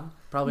going on?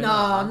 Probably no,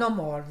 not. huh? no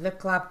more. The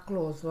club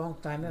closed long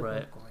time ago.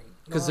 Right.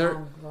 'Cause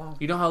they're- long.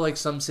 You know how like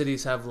some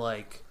cities have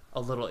like a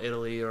little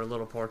Italy or a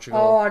little Portugal?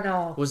 Oh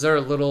no. Was there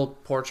a little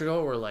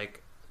Portugal where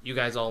like you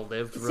guys all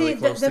lived really See,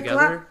 close the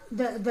together?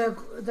 club,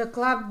 the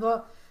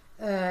club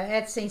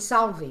at Saint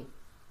Salvi.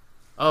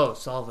 Oh,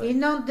 Salve. E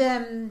não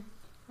de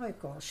how you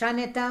call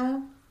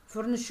Chinatown,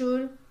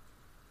 Furniture,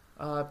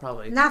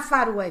 Probably. not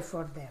far away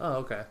for them. Oh,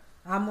 okay.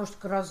 Almost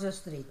cross the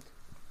street.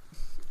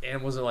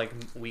 And was it like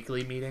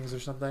weekly meetings or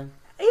something?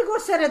 You go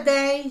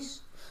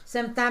Saturdays.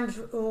 Sometimes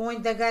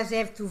when the guys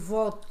have to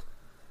vote,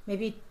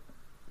 maybe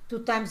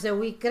 2 times a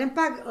week.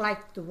 Grandpa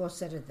like to go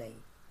Saturday.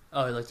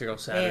 Oh, he liked to go Yeah,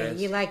 Saturdays.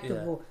 he like to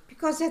go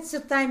because that's the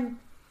time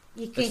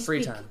he can It's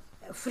free speak. time.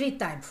 Free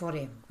time for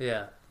him.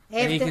 Yeah.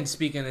 And he After- can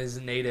speak in his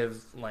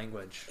native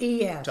language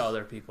Yes, to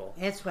other people.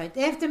 that's right.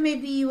 After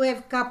maybe you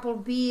have couple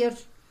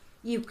beers,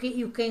 you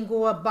can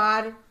go a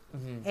bar,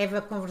 Hmm. have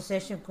a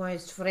conversation with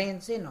his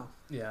friends. You know,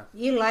 Yeah.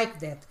 he like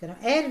that.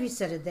 Every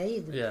Saturday. he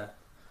do. Yeah.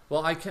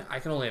 Well, I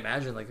can only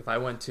imagine like if I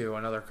went to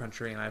another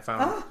country and I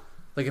found Ah,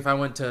 like if I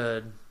went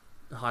to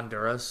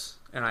Honduras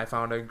and I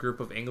found a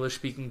group of English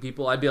speaking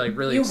people, I'd be like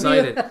really You'll be-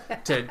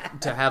 excited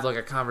to have like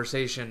a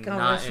conversation,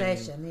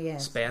 Conversation, not in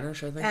yes.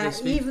 Spanish. I think they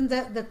speak. Even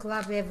the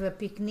club have a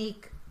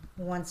picnic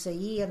once a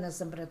year in the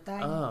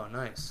summertime. Oh,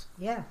 nice.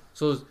 Yeah,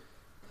 So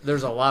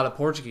there's a lot of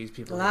Portuguese a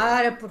people. Here.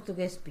 lot of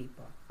Portuguese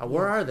people.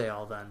 Where are they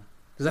all then?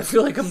 Because I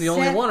feel like I'm the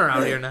only Sa- one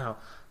around here now.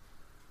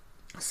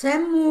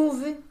 Some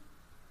move,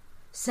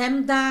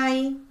 some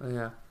die.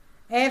 Yeah.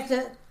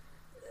 After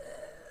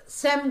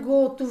some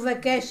go to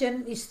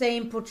vacation, stay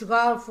in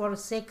Portugal for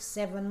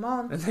 6-7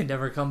 months, And they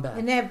never come back.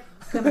 and never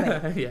come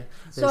back. Yeah.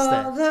 They So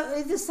stay.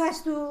 it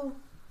decides to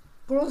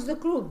close the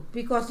club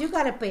because you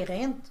gotta pay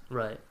rent,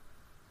 Right.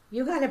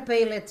 you gotta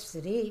pay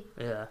electricity,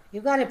 Yeah.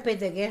 you gotta pay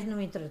the gas no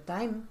winter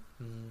time.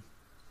 Mm.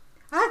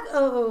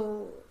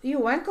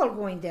 You uncle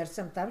going there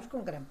sometimes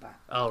con grandpa.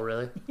 Oh,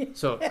 really?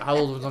 So how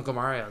old was Uncle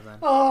Mario then?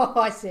 Oh,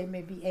 I say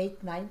maybe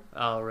 8, 9.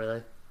 Oh,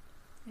 really?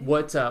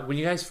 What when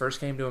you guys first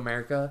came to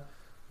America,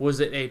 was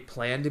it a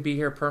plan to be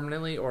here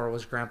permanently, or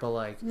was Grandpa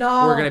like,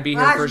 No, we're gonna be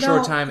here for a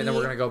short no, time and then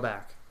we're he- gonna go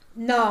back?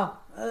 No,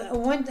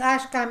 when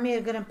Ash came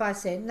here, grandpa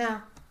said,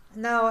 no,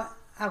 now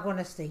I'm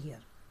gonna stay here.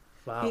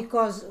 Wow.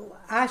 Because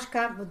Ash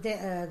came,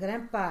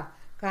 grandpa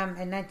came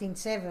in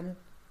 1907,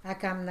 I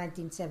came in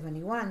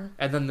 1971.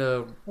 And then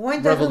the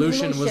When the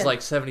revolution was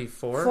like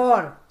 74?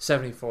 4,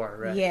 74,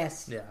 right?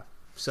 yes. Yeah.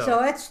 So,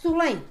 So, it's too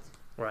late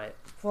right.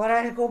 for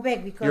us to go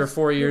back because You're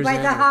 4 years you buy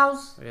in, the you're-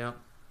 house, Yeah.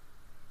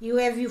 you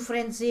have your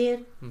friends here,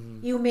 Hmm.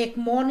 you make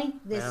money,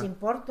 that's Yeah.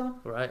 important.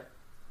 Right.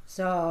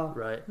 So,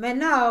 Right. but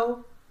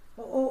now,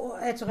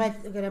 it's right,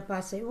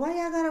 grandpa said, why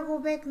I gotta go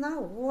back now?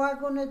 What I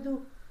gonna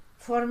do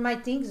for my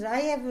things? I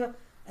have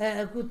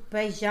a good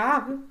pay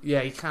job. Yeah,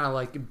 he kind of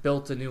like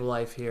built a new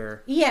life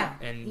here. Yeah,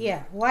 And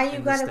yeah. Why you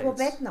in the gotta go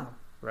States. back now?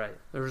 Right.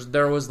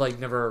 There was like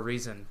never a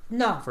reason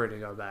No, for it to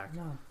go back.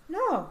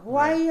 no.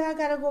 Why I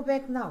gotta go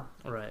back now?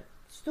 Right.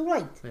 It's too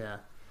late. Yeah.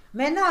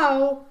 But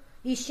now,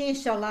 he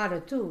changed a lot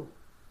too.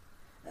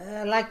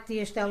 Like the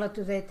Estela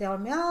today tell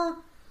me,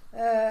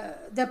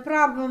 the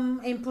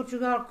problem in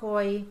Portugal,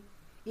 koi,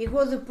 you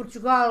go to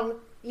Portugal,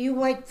 you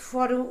wait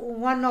for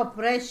one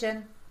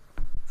operation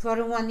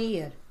for 1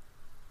 year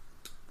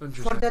for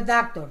Interesting. the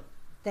doctor.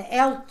 The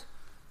health,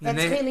 And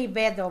it's they- really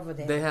bad over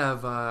there. They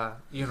have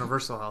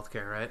universal health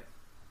care, right?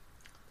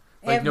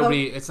 Like but-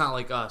 nobody, it's not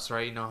like us,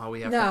 right? You know how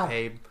we have No. to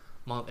pay.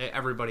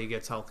 Everybody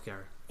gets health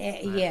care.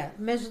 Yeah,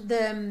 mas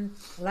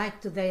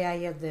like today I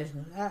had this.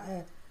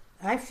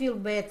 I feel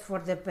bad for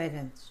the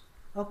parents.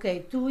 Okay,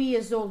 2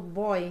 years old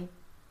boy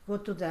go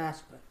to the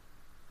hospital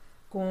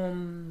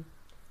com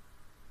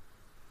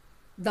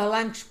the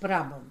lungs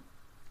problem.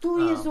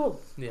 2 years Oh.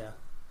 old. Yeah.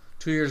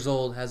 2 years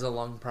old, has a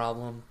lung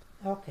problem.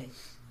 Okay,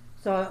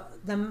 so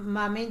the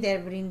mom and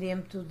dad bring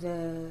them to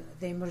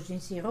the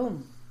emergency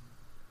room.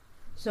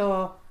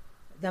 So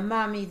the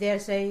mommy there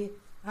say,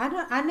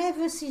 I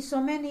never see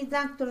so many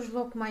doctors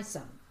look my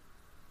son.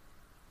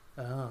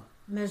 Oh.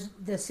 Mas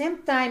the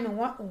same time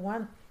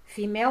one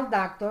female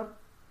doctor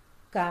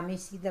come and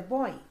see the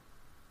boy.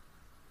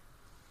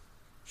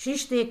 She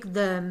take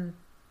the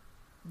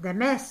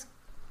mask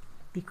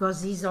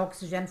because he's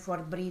oxygen for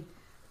breathe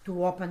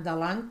to open the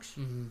lungs.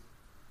 Hmm.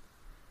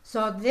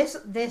 So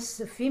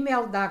this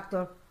female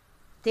doctor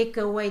take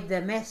away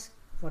the mask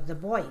for the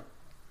boy.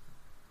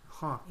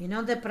 Huh. You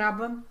know the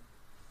problem?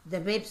 The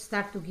babe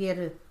start to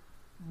get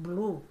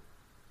blue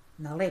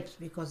in the lips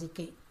because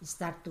he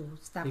start to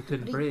He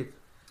couldn't breathe.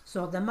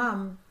 So the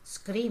mom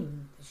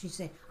screamed. She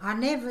said, "I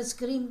never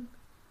scream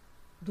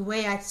the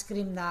way I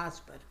scream na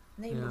hospital."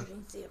 Na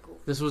emergency room.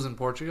 This was in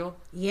Portugal?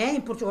 Yeah,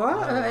 in Portugal. Oh,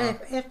 wow.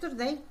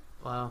 Yesterday,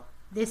 Wow.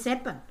 this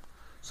happened.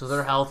 So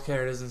their health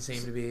care doesn't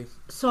seem to be...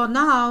 So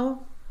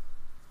now,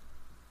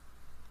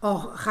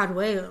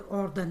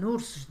 or the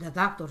nurses, the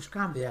doctors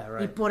come. Yeah,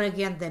 right. He put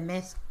again the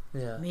mask.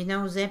 Yeah. You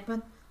know what's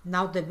happened?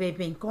 Now the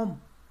baby in coma.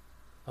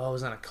 Oh, it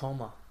was in a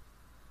coma.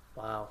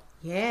 Wow.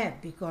 Yeah,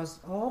 because,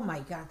 oh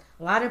my God,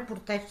 a lot of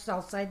protests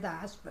outside the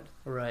hospital.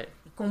 Right.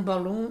 Com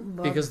balloon.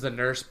 Because the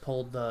nurse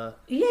pulled the...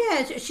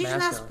 Yeah, she's mask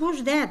not off. supposed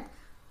to that.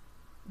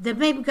 The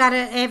baby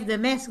gotta have the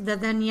mask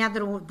that any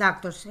other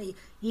doctor say.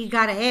 He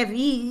gotta have,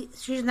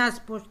 she's not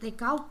supposed to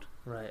take out.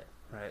 Right,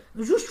 right.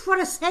 Just for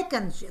a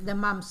second, the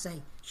mom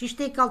say. She's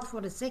take out for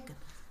a second.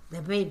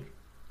 The baby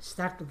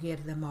start to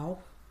get the mouth,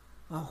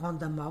 on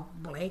the mouth,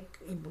 black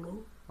and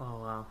blue. Oh,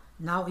 wow.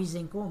 Now he's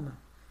in coma.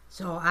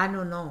 So I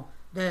don't know.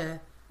 The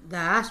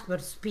hospital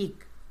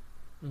speak.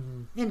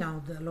 Mm-hmm. You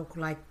know, they look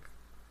like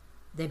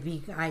the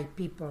big eye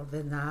people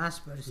that the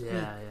hospital speak.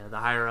 Yeah, the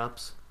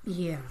higher-ups.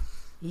 Yeah.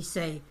 He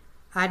say,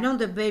 I know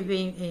the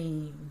baby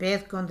in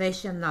bad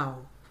condition now,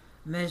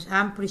 but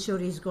I'm pretty sure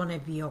he's gonna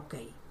be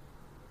okay.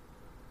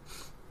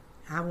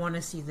 I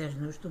wanna see the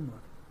news tomorrow.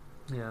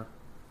 Yeah.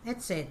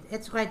 That's it.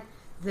 It's right.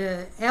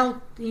 The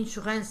health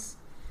insurance,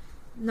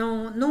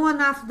 no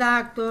enough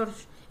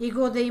doctors. You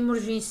go to the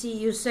emergency,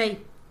 you say,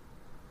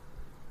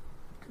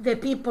 the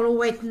people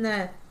waiting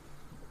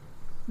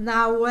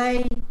now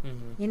way,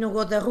 Mm-hmm. you know,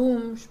 go the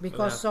rooms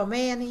because Yeah. so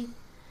many.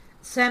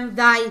 Some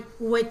die,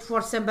 wait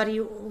for somebody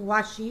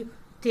watch you,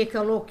 take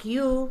a look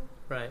you.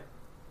 Right.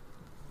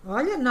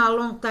 Olha, not a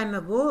long time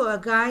ago, a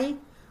guy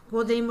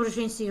go to the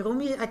emergency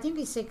room, I think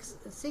he's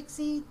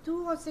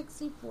 62 or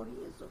 64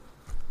 years old.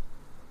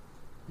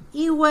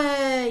 He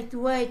wait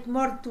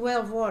more than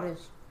 12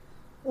 hours.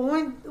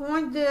 When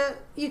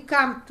he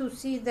come to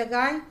see the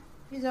guy,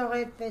 he's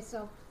already passed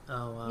out.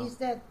 Oh, wow. He's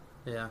dead.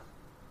 Yeah.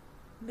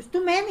 Mas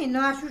too many,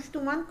 não achas tu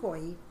one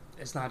coi?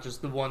 It's not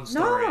just the one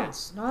story. No,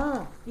 It's...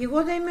 no. You go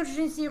to the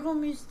emergency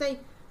room, you stay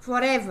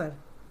forever.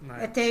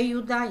 Right. Até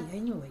you die,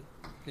 anyway.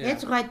 Yeah.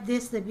 That's right,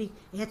 this the big...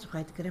 That's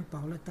right,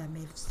 Grandpaula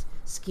também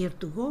scared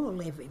to go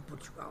live in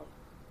Portugal.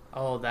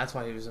 Oh, that's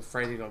why he was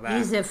afraid to go back.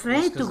 He's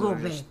afraid Was to 'cause go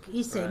they're back. just-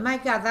 He said, right. my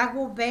God, I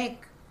go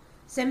back.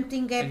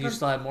 Something And you happened.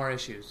 still have more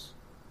issues.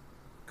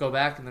 Go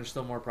back and there's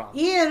still more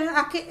problems. Here,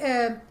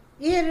 I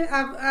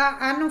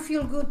don't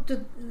feel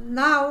good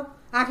now.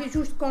 I can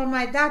just call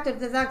my doctor.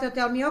 The doctor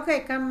tell me, okay,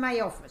 come to my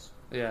office.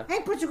 Yeah.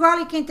 In Portugal,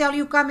 he can tell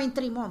you come in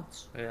 3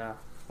 months. Yeah.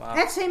 Wow.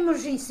 That's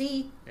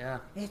emergency. Yeah.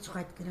 That's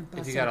right, Grandpa.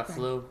 If you got a sometimes.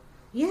 flu.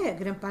 Yeah,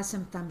 Grandpa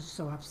sometimes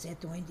so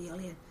upset when he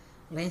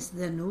learns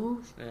the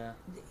news. Yeah.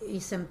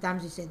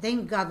 Sometimes he say,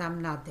 thank God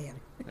I'm not there.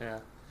 Yeah.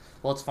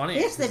 Well, it's funny.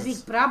 That's the 'cause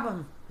big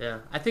problem. Yeah,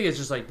 I think it's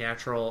just like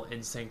natural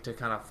instinct to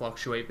kind of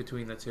fluctuate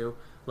between the two.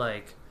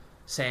 Like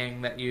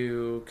saying that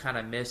you kind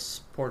of miss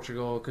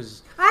Portugal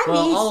because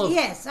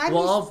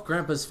all of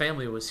Grandpa's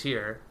family was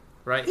here,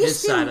 right? He His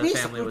still side of the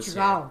miss family was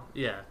here. Portugal.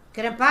 Yeah,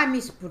 Grandpa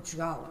miss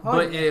Portugal. Oh,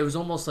 but yeah. it was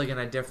almost like in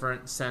a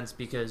different sense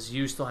because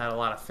you still had a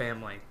lot of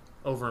family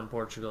over in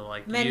Portugal.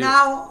 Like But you,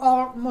 now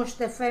almost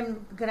the family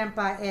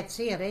Grandpa is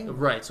here, eh?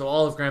 right? So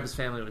all of Grandpa's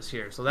family was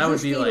here. So that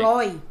Just would be like,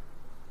 Eloy,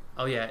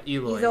 oh yeah,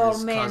 Eloy, his old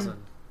his man,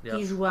 cousin. Yep.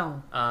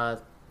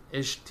 Tijuão.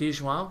 Is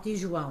Tijuan?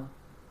 Tijuão.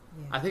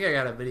 I think I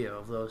got a video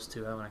of those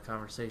two having a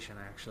conversation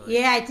actually.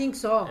 Yeah, I think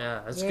so. Yeah,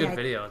 that's a good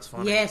video. It's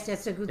funny. Yes,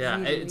 that's a good Yeah,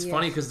 video. it's yes.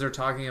 funny because they're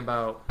talking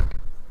about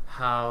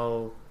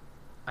how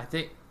I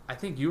think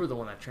you were the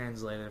one that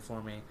translated it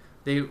for me.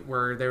 They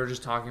were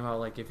just talking about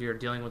like if you're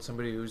dealing with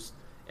somebody who's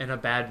in a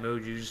bad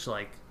mood, you just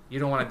like you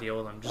don't want to deal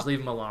with them. Just leave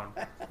them alone.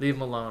 Leave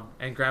them alone.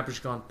 And Grandpa's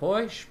going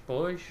push,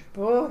 push,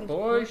 Push,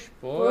 push,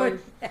 push,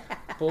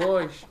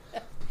 push.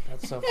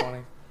 That's so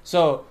funny.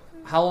 So,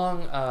 how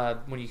long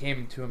when you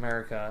came to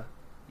America,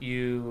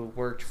 you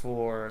worked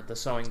for the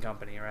sewing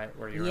company, right?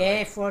 Where you were Yeah,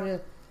 like, for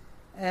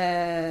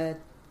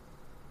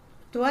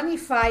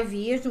 25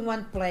 years in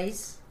one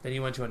place. then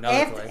you went to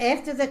another place.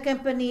 After the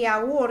company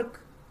I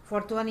work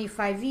for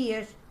 25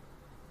 years,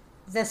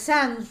 the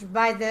sons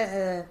by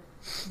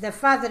the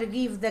father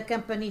give the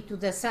company to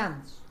the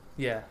sons.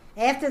 Yeah.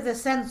 After the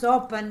sons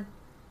open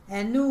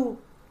a new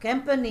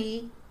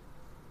company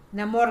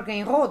na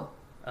Morgan Road,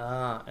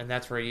 And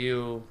that's where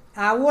you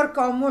I work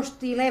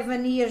almost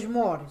 11 years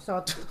more.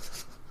 So,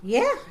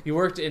 yeah,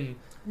 worked in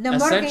na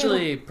Morgan Road.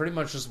 essentially pretty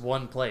much just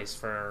one place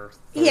for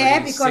 36 Yeah,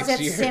 because it's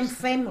the years. same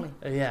family.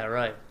 Yeah,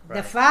 right.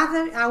 The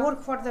father, I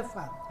work for the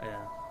father.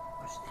 Yeah.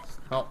 What's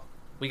that? Oh,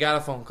 we got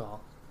a phone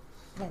call.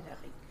 Later,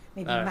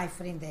 maybe All right. my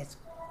friend has.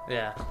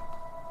 Yeah.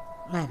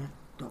 Later,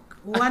 talk.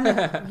 One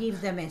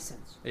give the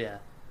message. Yeah.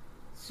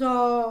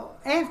 So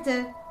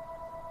after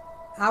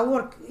I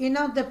work,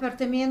 the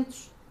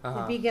apartments,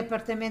 Uh-huh. the big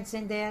apartments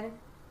in there,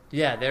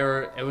 Yeah, they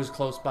were. It was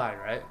close by,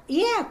 right?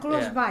 Yeah,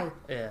 close Yeah. by.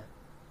 Yeah.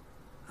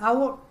 I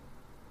work.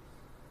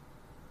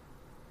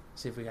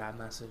 See if we got a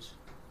message.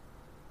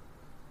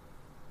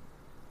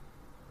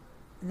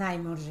 No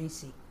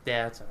emergency.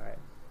 Yeah, that's all right.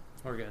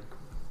 We're good.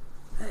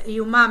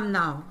 Your mom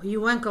now.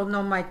 Your uncle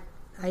know my.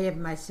 I have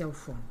my cell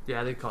phone.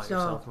 Yeah, they call So-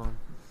 your cell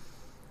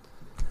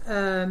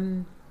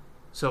phone.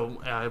 So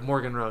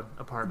Morgan Road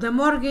apartment. The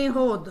Morgan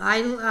Road.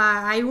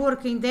 I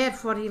work in there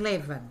for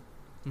 11.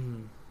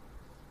 Mhm.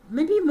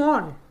 Maybe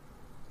more.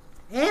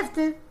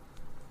 After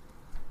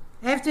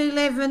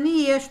 11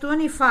 years,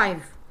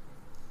 25.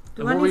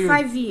 And what were you-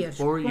 25 years.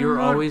 What were you were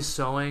More. always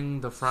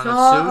sewing the front So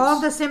of all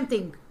suits? the same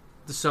thing.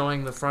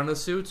 Sewing the front of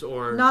suits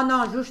or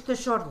No, just the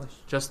shoulders.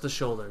 just the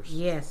shoulders?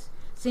 Yes.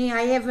 See,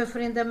 I have a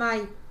friend of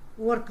mine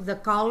work the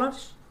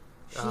collars.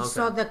 She Oh, okay.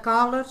 saw the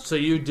collars. So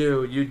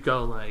you'd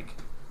go like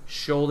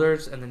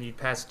shoulders and then you'd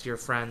pass it to your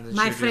friend and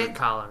My she'd do the friend,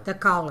 collar. the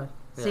collar.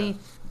 Yeah. See?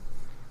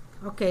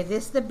 Okay,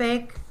 this the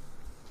back.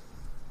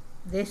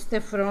 This the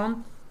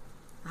front.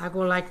 I go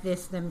like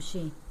this, the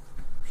machine.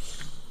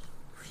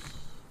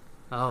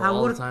 Oh, I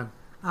all work- the time.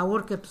 I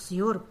work at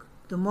York.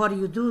 The more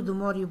you do, the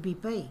more you be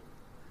paid.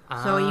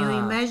 So you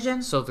Ah,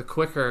 imagine, So the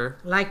quicker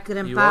like you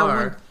Grandpa are-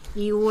 when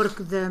he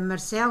worked the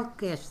Marcel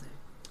Kester.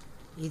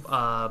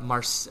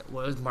 what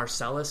was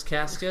Marcellus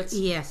caskets?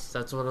 Yes.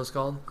 That's what it was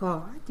called.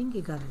 Oh, I think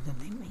he got the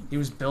name. He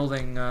was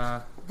building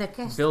The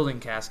Kester. building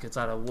caskets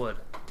out of wood.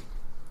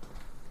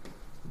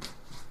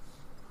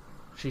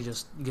 She's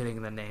just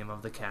getting the name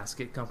of the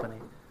casket company.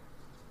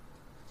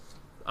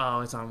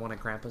 Oh, it's on one of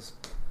Grandpa's.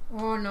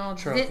 Oh no,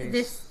 Trophies.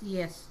 this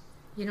yes.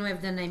 You don't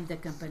have the name of the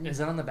company. Is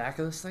that on the back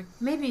of this thing?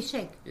 Maybe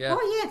shake. Yeah.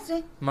 Oh yes,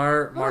 eh?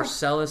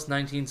 Marcellus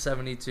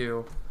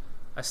 1972.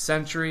 A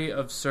century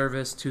of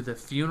service to the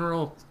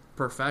funeral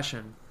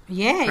profession.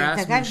 Yeah, the guy do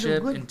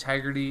Craftsmanship, good.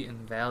 integrity, and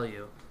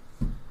value.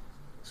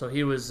 So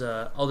he was,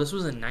 this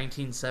was in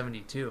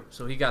 1972.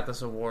 So he got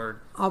this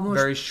award Almost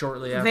very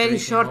shortly after very he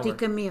short came he over.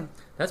 come here.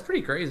 That's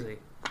pretty crazy.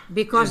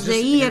 Because It's the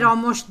just year him.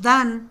 almost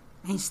done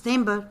in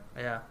Stember.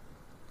 Yeah.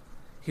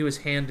 He was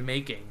hand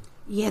making.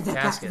 Yeah, the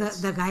guy,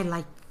 Caskets. the guy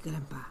like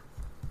Grandpa.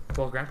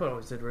 Well, Grandpa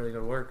always did really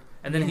good work.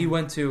 And then he Yeah.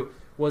 went to,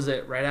 was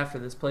it right after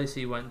this place,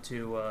 he went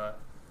to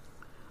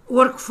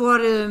Work for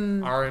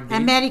R&B?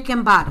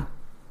 American Bar.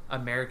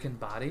 American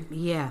Body?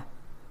 Yeah.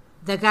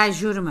 The guy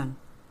German.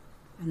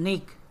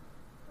 Nick.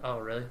 Oh,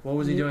 really? What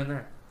was he doing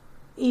there?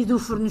 He do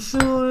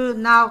furniture.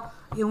 Now,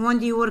 when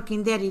he work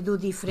in there, he do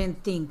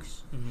different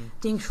things. Mm-hmm.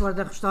 Things for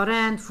the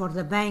restaurant, for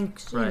the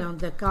banks, Right. you know,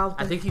 the counter.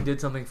 I think he did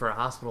something for a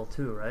hospital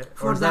too, right?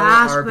 For or is the that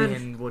what hospital. RB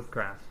and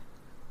Woodcraft?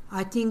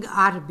 I think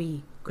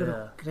RB.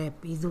 Yeah.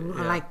 Crap. He do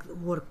Yeah. like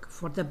work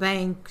for the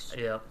banks,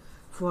 Yeah.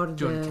 for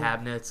Doing the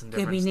cabinets and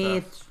different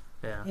cabinets, stuff.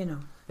 Yeah. you know.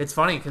 It's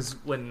funny because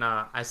when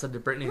I said to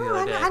Brittany the Oh,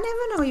 other day, I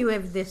never know you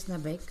have this in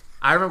the back.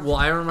 I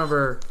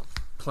remember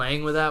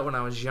playing with that when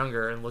I was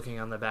younger and looking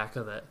on the back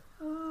of it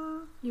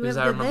You because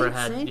have I the remember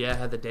dates, it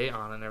had the date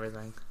on and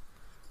everything.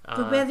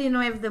 Too bad you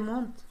don't have the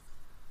month.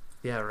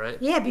 Yeah, right.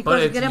 Yeah, But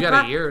because you got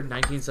Grandpa, a year,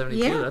 1972.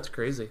 Yeah. That's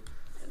crazy.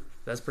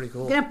 That's pretty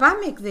cool. Grandpa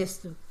make this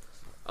too.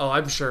 Oh,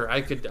 I'm sure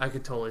I could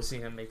totally see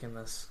him making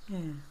this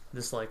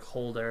Yeah. like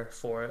holder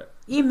for it.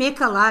 He make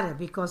a lot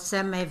because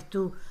some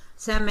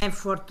have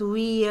for 2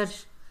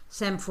 years,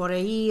 some for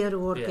a year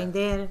working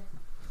there.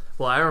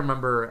 Well, I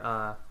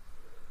remember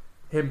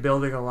him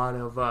building a lot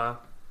of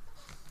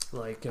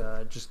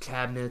just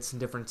cabinets and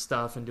different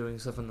stuff and doing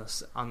stuff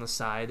on the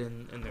side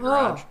in the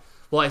garage.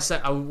 Well,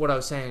 what I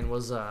was saying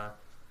was I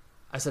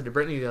said to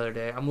Brittany the other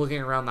day, I'm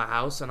looking around the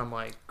house and I'm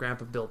like,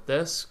 Grandpa built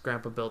this,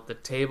 Grandpa built the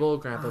table,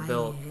 Grandpa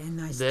built yeah,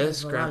 nice this,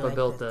 table. I Grandpa like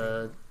built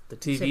that the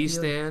TV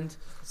stand.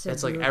 It's a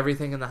It's like beautiful-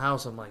 everything in the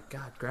house. I'm like,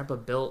 God, Grandpa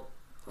built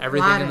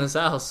everything in this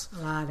house.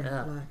 Lot.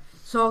 Yeah.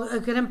 So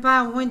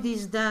Grandpa, when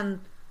he's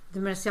done the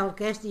Marcel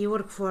Kest, he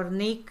work for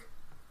Nick,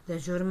 the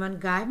German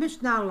guy,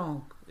 but not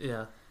long.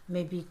 Yeah.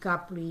 Maybe a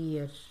couple of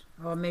years,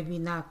 or maybe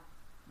not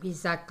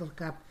exactly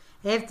couple.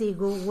 After he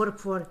go work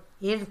for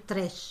Eric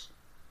Tresh.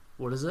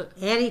 What is it?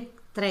 Eric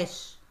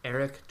Tresh,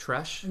 Eric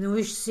Tresh in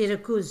West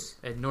Syracuse.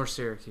 at North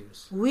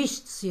Syracuse.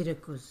 West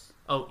Syracuse.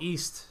 Oh,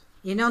 East.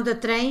 You know the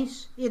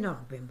trains? You know,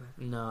 remember.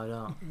 No, I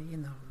don't. You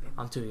know, remember.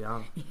 I'm too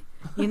young.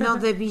 You know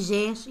the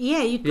BJs?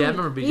 Yeah, you Yeah, I told-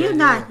 remember You're BJs,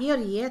 not here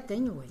yet,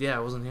 anyway. Yeah, I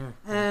wasn't here.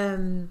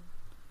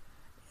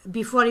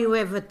 Before you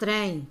have a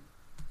train,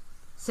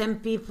 some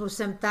people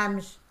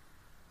sometimes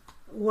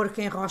work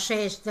in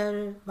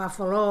Rochester,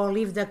 Buffalo,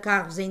 leave the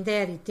cars in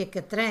there, you take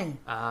a train.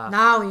 Ah.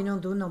 Now you don't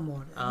do no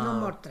more. No Oh.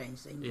 more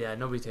trains in there. Yeah,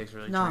 nobody takes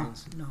really No,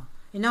 trains. no.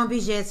 You know,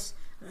 BJs,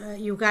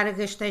 you got a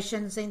gas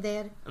stations in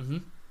there, Mm-hmm.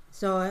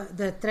 so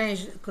the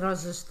trains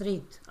cross the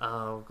street.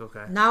 Oh,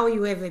 okay. Now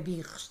you have a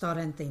big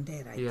restaurant in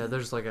there, I Yeah, think.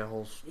 there's like a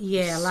whole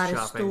Yeah, a lot of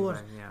shopping stores,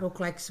 thing, yeah. look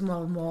like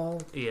small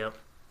mall. Yep.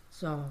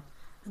 So,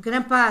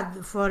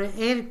 Grandpa, for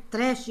Eric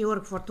Trash, he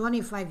worked for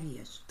 25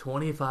 years.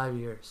 25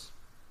 years.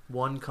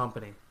 One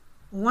company.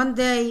 One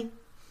day,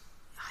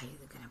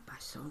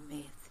 Grandpa's so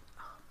mad.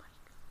 Oh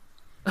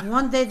my God.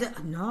 One day,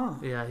 no,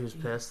 Yeah, he was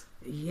pissed.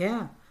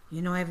 yeah.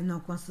 You know, have no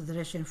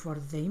consideration for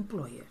the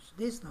employers.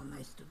 This not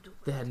nice to do.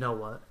 They had no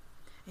what?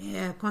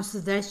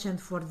 Consideration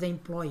for the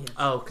employers.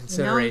 Oh,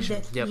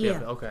 consideration. You know,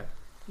 Yep, okay.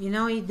 You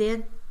know, he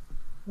did.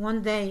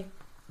 One day,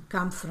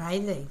 come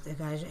Friday, the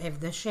guys have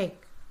the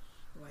shake.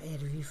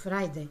 Every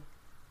Friday.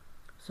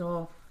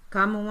 So,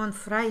 come one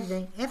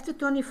Friday, after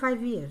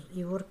 25 years,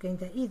 he working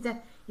there.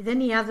 Then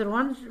the other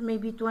ones,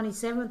 maybe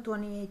 27,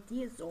 28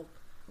 years old,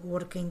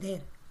 working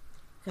there.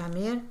 Come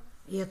here,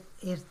 eat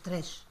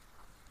trash.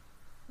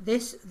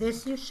 This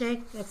you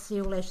shake, that's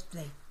your last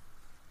day.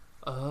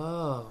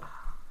 Oh.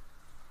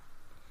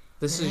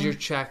 This is your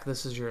check,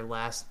 this is your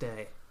last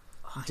day.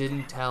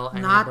 Didn't tell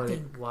anybody.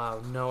 Nothing.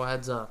 Wow, no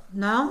heads up.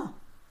 No.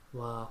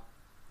 Wow.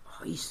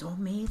 Oh, he's so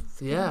mad.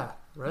 Yeah,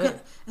 right.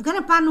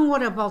 Grandpa knew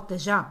what about the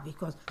job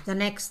because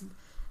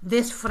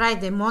this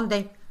Friday,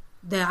 Monday,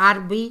 the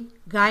RB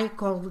guy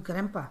called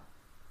Grandpa.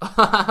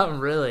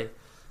 Really?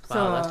 Wow,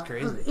 So, that's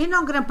crazy. You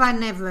know, Grandpa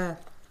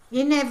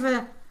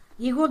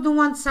you go to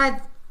one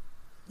side,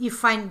 you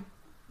find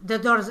the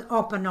doors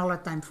open all the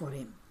time for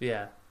him.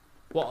 Yeah.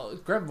 Well,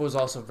 Grandpa was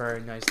also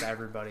very nice to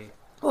everybody.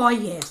 Oh,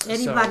 yes,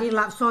 everybody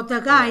loves. So the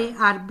guy,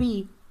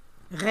 RB,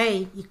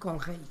 Ray, he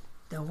called Ray,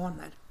 the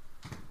owner.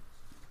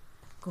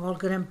 Called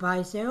Grandpa,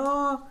 he said,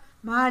 oh,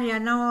 Mario, I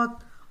know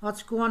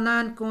what's going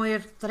on com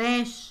your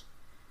trash.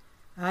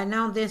 I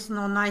know this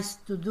not nice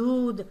to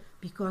do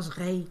because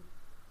Ray,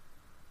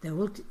 the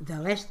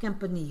last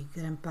company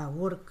Grandpa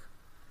work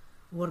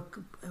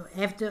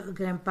after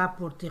Grandpa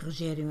put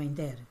Rogério in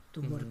there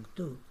to work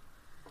too.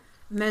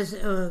 Mas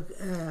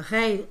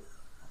Ray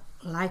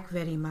like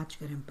very much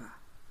Grandpa.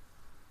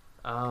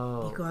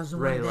 Oh, Because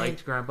Ray one day,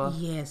 liked Grandpa?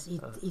 Yes,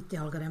 he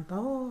tell Grandpa,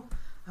 oh,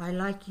 I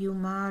like you,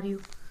 Mario,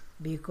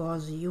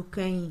 because you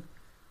can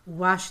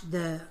wash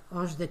the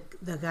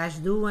guys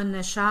do in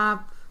the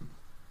shop.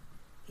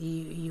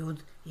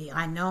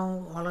 I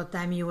know all the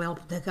time you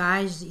help the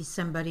guys. If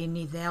somebody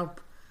need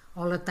help,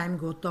 all the time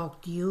go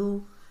talk to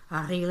you.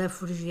 I really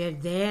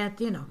appreciate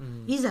that, you know.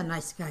 He's a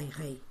nice guy,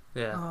 Ray.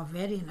 Yeah. Oh,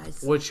 very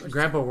nice. Which person.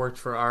 Grandpa worked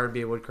for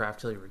R&B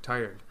Woodcraft till he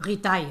retired.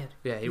 Retired.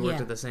 Yeah, he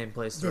worked at the same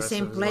place the The rest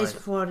same of his place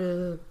life. for, I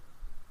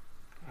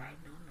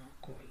don't know,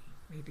 Koi,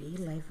 maybe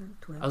 11,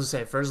 12. I was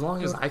gonna say, for as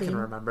long as I can 13.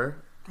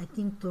 remember. I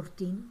think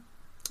 13.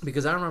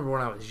 Because I remember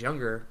when I was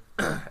younger,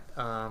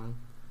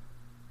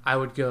 I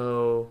would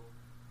go.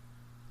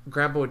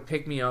 Grandpa would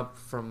pick me up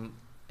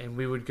and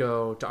we would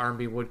go to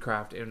R&B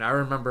Woodcraft. And I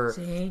remember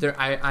See?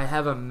 I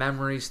have a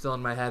memory still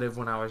in my head of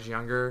when I was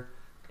younger,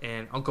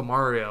 and Uncle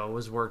Mario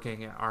was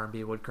working at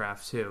R&B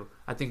Woodcraft too.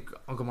 I think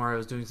Uncle Mario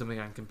was doing something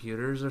on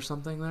computers or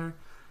something there,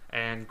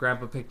 and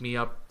Grandpa picked me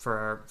up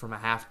from a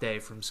half day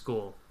from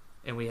school,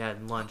 and we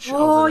had lunch.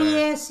 Oh, over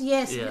there. yes.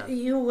 Yeah.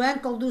 You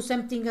uncle do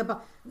something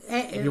about...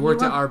 You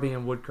worked at RB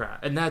and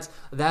Woodcraft, and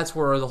that's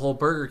where the whole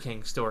Burger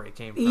King story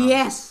came from.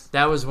 Yes.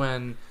 That was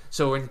when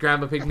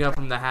Grandpa picked me up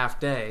from the half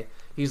day,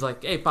 he's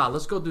like, "Hey, Pa,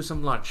 let's go do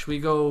some lunch. We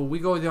go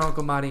with your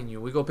Uncle Marinho.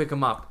 We go pick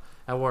him up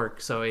at work."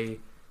 So he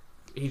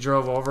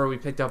drove over. We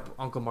picked up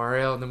Uncle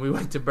Mario, and then we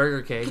went to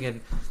Burger King,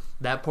 and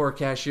that poor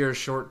cashier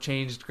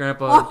shortchanged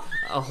Grandpa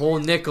a whole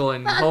nickel,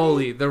 and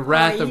holy, the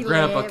wrath of he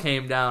Grandpa laughed.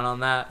 came down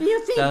on that.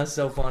 You think- That was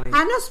so funny.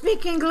 I don't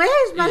speak English,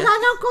 but Yeah. I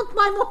don't count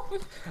my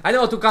money. I know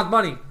how to count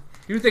money.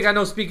 You think I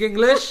know speak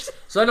English?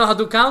 So I know how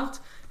to count?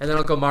 And then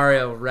Uncle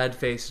Mario, red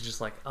face, is just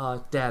like,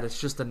 "Oh, Dad, it's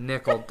just a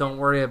nickel. Don't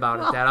worry about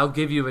it, Dad. I'll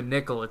give you a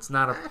nickel. It's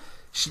not a..."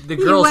 The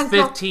girl's went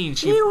to- 15.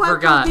 She he went to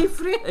forgot.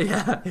 different.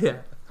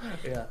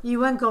 Yeah.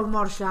 You uncle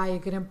more shy,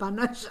 Grandpa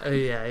not shy.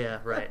 Yeah.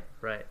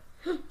 Right.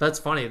 That's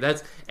funny.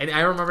 And I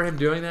remember him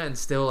doing that and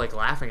still like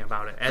laughing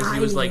about it as he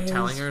was like yes,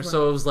 telling her. right.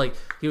 So it was like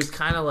he was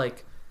kind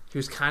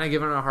of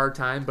giving her a hard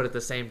time, but at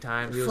the same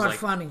time he was For like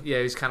funny. Yeah,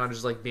 he was kind of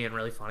just like being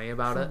really funny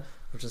about it,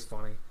 which is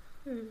funny.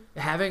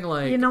 Having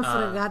like You don't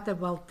forgot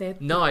about that.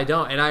 No, I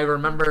don't. And I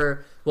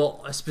remember,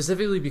 well,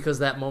 specifically because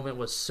that moment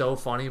was so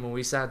funny when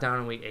we sat down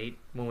and we ate,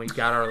 when we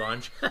got our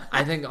lunch.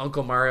 I think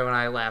Uncle Mario and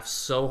I laughed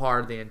so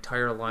hard the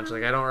entire lunch.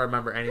 Like, I don't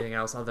remember anything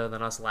else other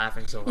than us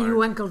laughing so hard.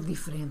 You uncle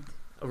different.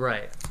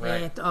 Right.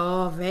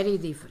 Very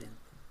different.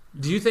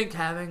 Do you think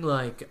having,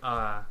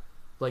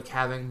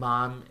 having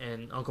Mom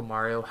and Uncle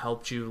Mario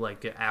helped you,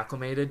 like, get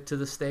acclimated to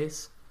the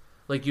States?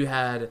 Like, you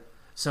had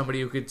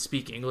somebody who could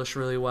speak English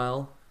really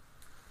well?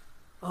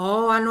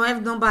 Oh, I don't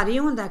have nobody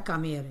when that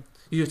come here.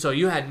 So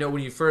you had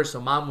when you first, so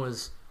Mom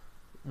was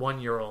 1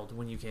 year old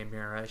when you came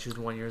here, right? She was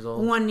 1 year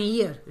old? 1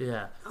 year.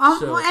 Yeah. Oh,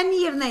 1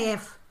 year and a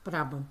half,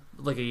 problem.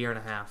 Like a year and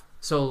a half.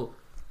 So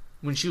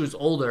when she was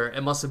older,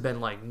 it must have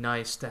been like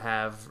nice to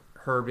have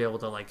her be able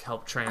to like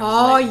help translate.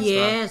 Oh, and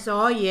yes. stuff.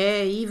 Oh,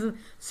 yeah. Even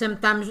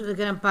sometimes the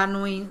grandpa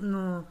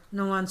no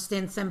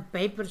understand some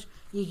papers,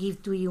 he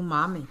give to you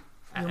mommy.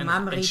 Your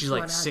mom And reads she's for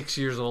like us. 6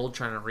 years old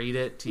trying to read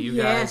it to you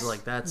Yes, guys.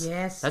 Like that's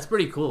yes.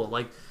 pretty cool.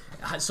 Like,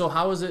 so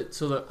how is it?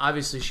 So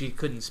obviously she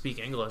couldn't speak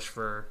English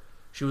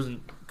she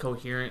wasn't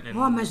coherent. And,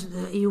 Oh, mas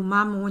your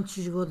mom, when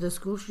she go to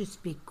school, she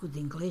speak good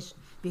English.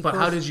 but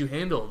how did you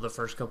handle the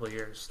first couple of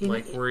years?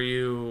 Like, did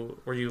you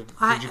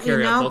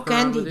carry a book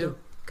around with you?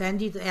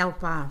 Candido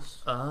help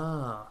us.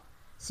 Ah.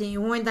 See,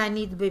 when I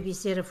need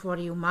babysitter for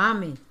you,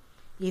 mommy,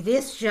 it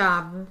is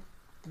job,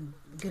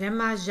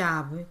 grandma's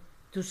job,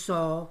 to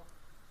saw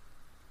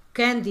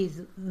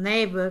Candid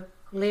neighbor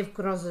live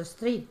across the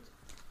street.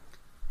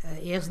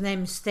 His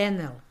name is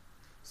Stenel.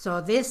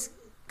 So this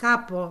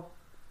couple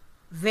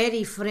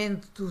very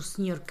friend to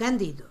Senor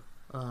Candido.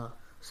 Uh-huh.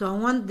 So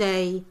one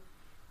day,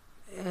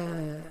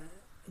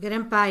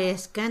 Grandpa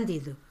asked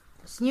Candido,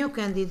 Senor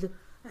Candido,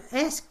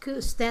 ask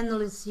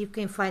Stanley if you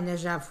can find a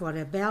job for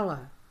a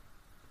Bella.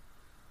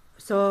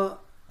 So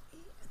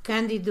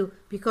Candido,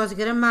 because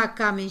Grandma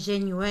come in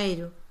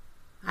January,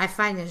 I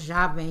find a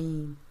job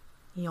in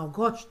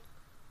August.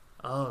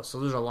 Oh, so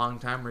there's a long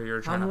time where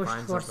you're trying Almost to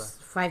find for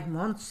something. 5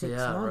 months, 6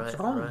 Yeah, months,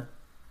 right, home. right.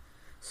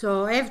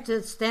 So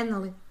after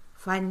Stanley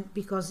find,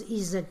 because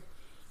he's a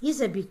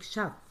big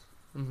shot.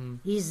 Mm-hmm.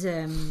 He's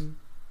a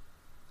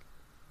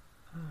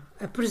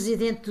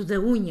president to the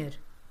union.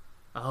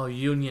 Oh,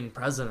 union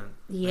president.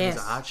 Yes.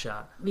 He's a hot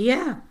shot.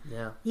 Yeah,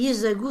 Yeah.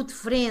 he's a good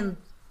friend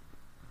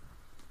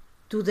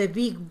to the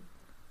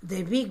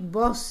big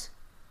boss,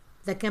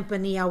 the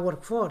company I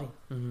work for.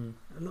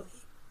 Mm-hmm.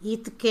 He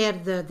take care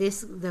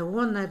the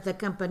owner of the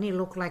company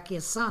look like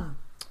his son.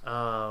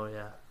 Oh,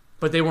 yeah.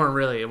 But they weren't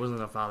really. It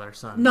wasn't a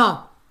father-son.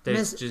 No, They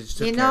Miss- just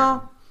took you care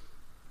of know,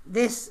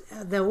 this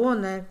the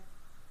owner,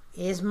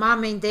 his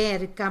mom and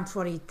dad come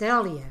from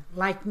Italy,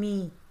 like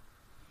me.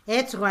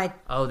 That's right.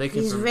 Oh, they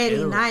came He's from very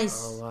Italy. nice.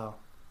 Oh, wow.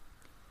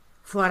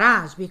 For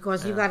us,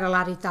 because you Yeah. got a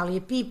lot of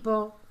Italian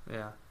people,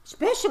 Yeah.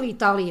 especially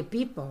Italian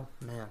people,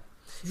 Man.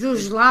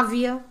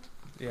 Yugoslavia,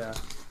 Yeah.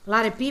 a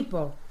lot of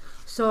people.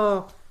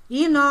 So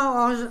you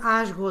know,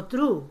 as go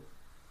through.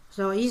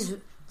 So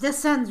the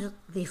son's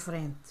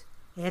different.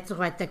 That's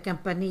why the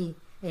company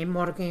in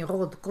Morgan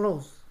Road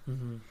closed,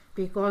 Mm-hmm.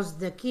 because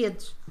the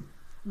kids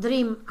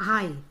dream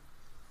high.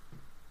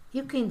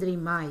 You can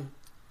dream high,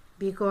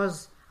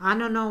 because I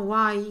don't know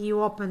why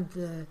you opened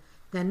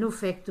the new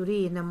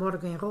factory in the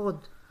Morgan Road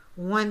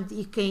when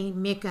you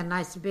can make a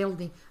nice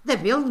building. The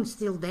building's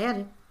still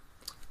there.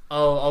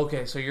 Oh,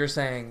 okay. So you're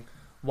saying,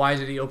 why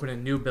did he open a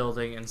new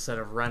building instead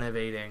of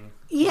renovating?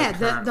 Yeah,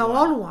 current the one?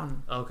 old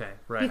one. Okay,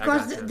 right.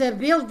 Because I got you. the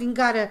building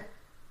got a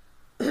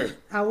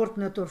I work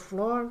on the third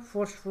floor,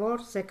 first floor,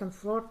 second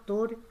floor,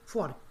 third,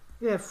 four.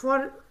 Yeah, four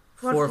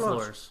four floors.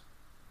 floors.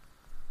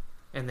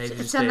 And they It's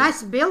just a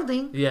nice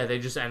building, Yeah, they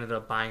just ended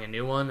up buying a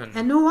new one, and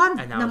a new one,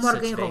 and the now it sits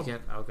Morgan Road.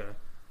 vacant. Okay,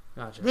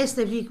 gotcha. That's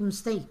the big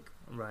mistake,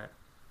 Right.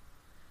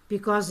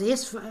 because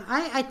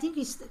I think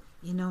it's,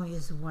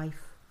 his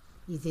wife,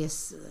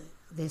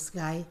 this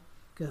guy,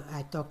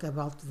 I talk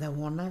about the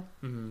owner,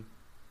 Mm-hmm.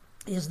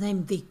 his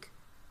name Dick.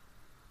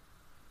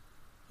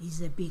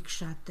 He's a big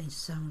shot in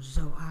São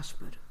João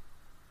Asper.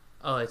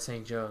 Oh, it's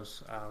St.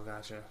 Joe's. Oh,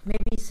 gotcha.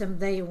 Maybe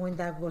someday when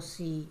I go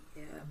see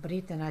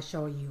Britain, I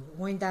show you.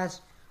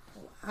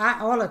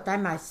 All the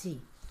time I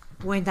see.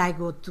 When I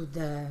go to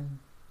the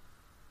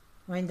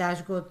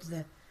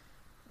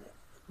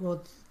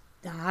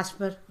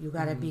Asper, you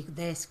got a big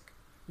desk,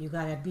 you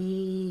got a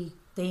big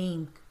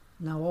thing,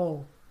 no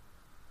all.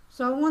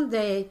 So one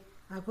day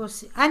I go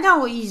see. I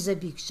know he's a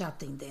big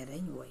shot in there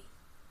anyway.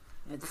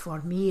 And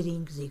for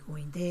meetings, he go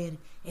in there,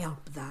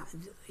 help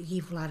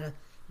give a lot of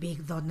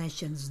big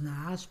donations in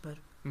Asper.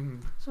 Mm-hmm.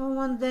 So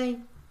one day,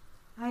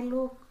 I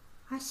look,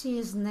 I see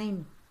his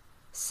name,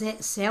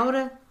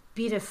 Seura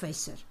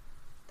Pirafacer,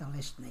 the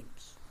last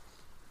names,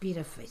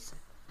 Pirafacer.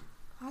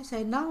 I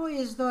say, now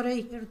is Dora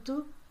here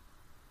too?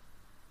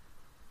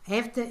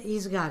 After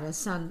he's got a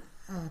son,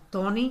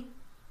 Tony,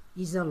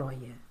 he's a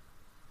lawyer.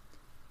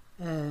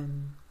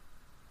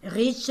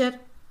 Richard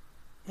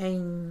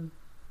and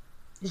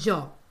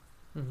Joe.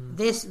 Mm-hmm.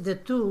 The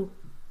two,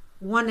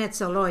 one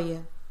that's a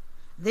lawyer,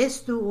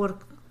 these two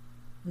work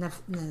in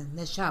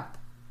the shop.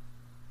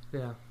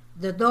 Yeah.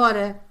 The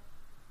daughter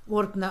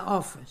worked in the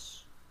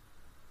office.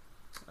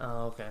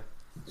 Oh, okay.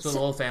 So the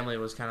whole family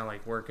was kind of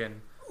like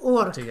working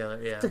Work together.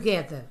 Yeah.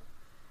 together.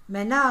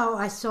 But now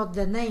I saw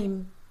the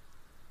name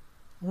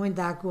when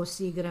I go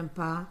see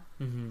Grandpa.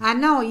 Mm-hmm. I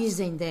know he's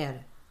in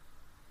there.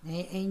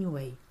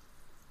 Anyway.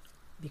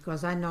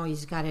 Because I know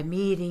he's got a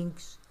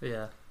meetings.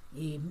 Yeah.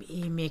 He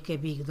make a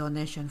big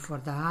donation for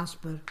the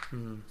Asper.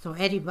 Mm-hmm. So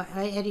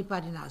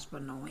everybody in Asper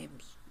know him.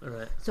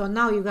 Right. So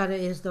now you got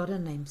his daughter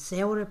named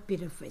Seura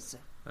Pirafacer.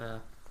 Yeah.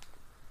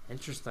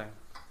 Interesting.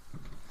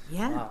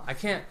 Yeah. Wow. I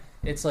can't.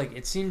 It's like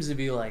it seems to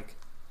be like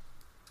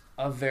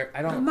a very.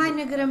 I don't.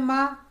 Remind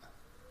Grandma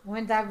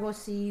when I go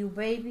see you,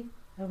 baby.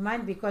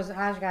 Remind, because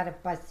I got a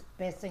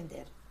pass in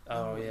there.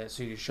 Oh yeah.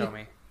 So you show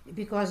me.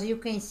 Because you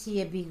can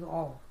see a big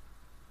hall.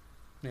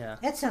 Yeah.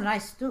 That's a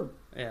nice too.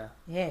 Yeah.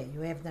 Yeah,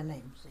 you have the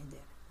names in there.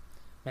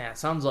 Man, it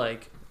sounds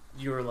like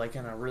you were like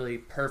in a really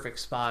perfect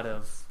spot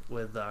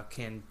with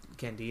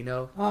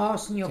Candino. Oh,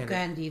 Senor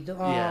Candido.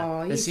 Oh,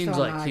 Yeah. It he's seems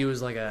so like nice. he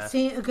was like a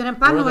See,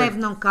 Grandpa What não are have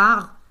no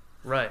carro.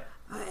 right.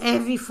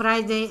 Every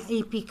Friday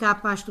he pick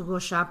up us to go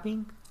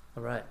shopping.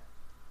 Right.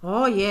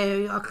 Oh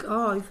yeah.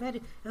 Oh,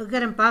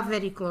 Grandpa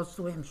very close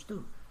to him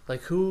too.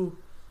 Like who?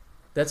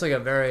 That's like a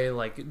very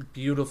like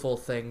beautiful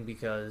thing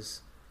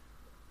because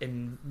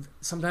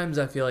sometimes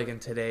I feel like in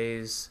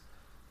today's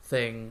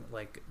thing,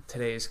 like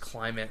today's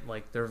climate,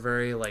 like they're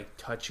very like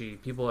touchy.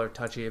 People are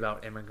touchy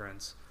about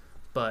immigrants,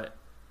 but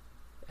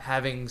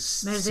having Mas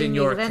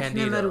Senor immigrant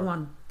number Candido,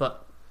 one.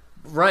 but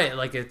right,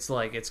 like it's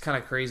kind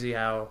of crazy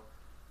how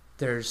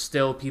there's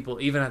still people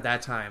even at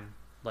that time,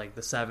 like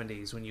the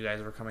 70s when you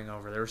guys were coming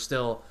over, there's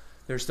still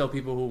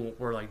people who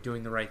were like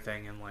doing the right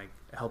thing and like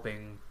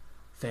helping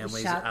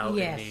families out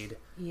in need.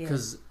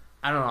 Because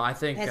I don't know, I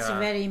think That's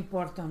very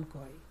important, Koi.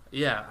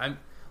 yeah, I'm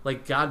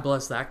like God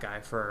bless that guy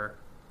for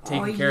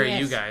taking care of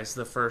you guys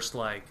the first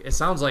like it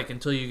sounds like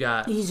until you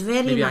got He's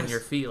very maybe nice. on your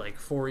feet like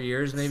 4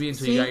 years maybe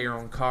until See? you got your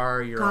own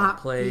car, your own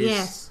place.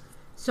 Yes.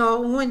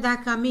 So when I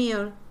come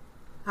here,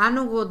 I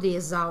don't go to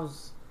his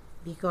house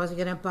because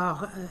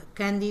Grandpa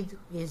Candid,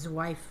 his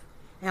wife,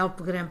 help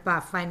Grandpa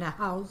find a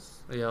house.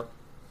 Yep.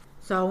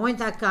 So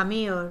when I come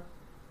here,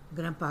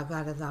 Grandpa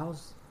got a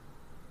house,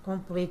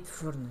 complete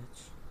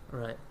furniture,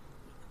 Right.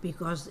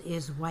 because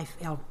his wife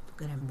helped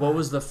Grandpa. What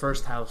was the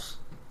first house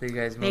that you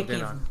guys moved Peck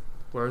in on? Avenue.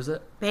 Where was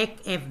it?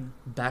 Peck Avenue.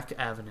 Beck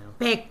Avenue.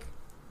 Peck.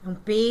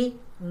 P,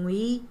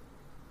 I,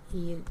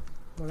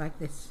 go like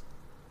this.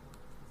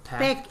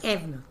 Peck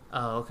Avenue.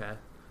 Oh, okay.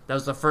 That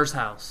was the first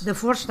house. The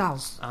first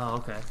house. Oh,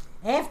 okay.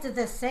 After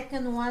the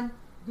second one,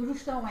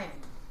 Druston Avenue.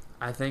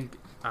 I think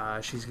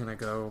she's gonna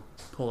go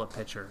pull a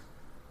picture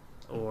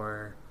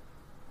or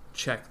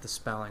check the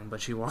spelling,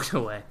 but she walked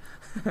away.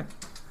 Huh?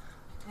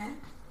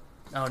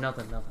 Oh,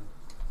 nothing.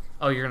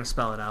 Oh, you're gonna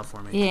spell it out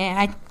for me.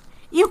 Yeah,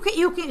 you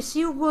can see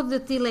you go to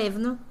Till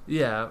Avenue.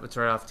 Yeah, it's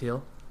right off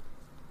Teal.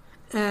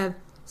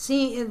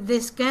 See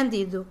this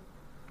Candido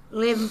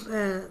live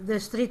the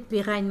street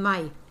behind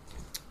my.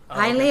 Oh,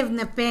 I okay. live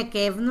in Peck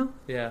Avenue.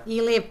 Yeah,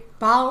 He live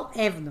Paul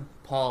Avenue.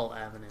 Paul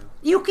Avenue.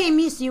 You can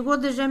miss. You go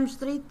to James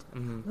Street.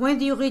 Hmm. When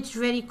do you reach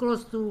very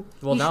close to?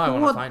 Well, now I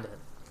want to Eastwood? find it.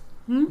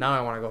 Hmm? Now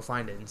I want to go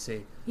find it and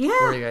see Yeah,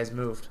 where you guys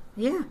moved.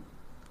 yeah.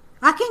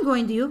 I can go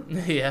into you.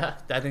 Yeah,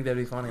 I think that'd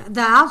be funny.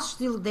 The house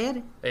still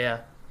there. Yeah.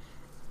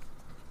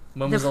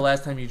 When The was the f-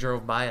 last time you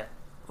drove by it?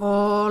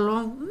 Oh,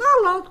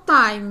 long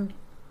time.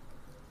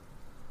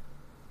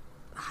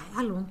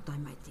 A long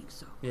time, I think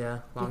so. Yeah,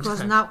 long Because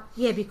time. now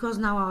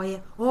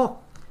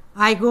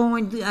I go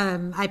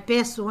in I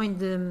pass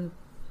when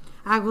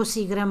I go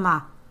see grandma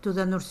to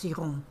the nursing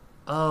home.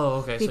 Oh,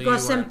 okay. so you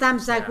Because went-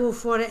 sometimes I yeah. go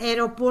for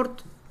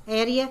airport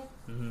area.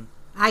 Mhm.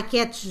 I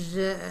catch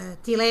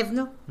Till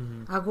Avenue.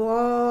 Mhm. I go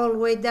all the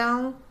way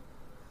down.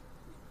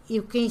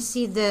 You can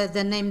see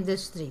the name of the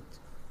street.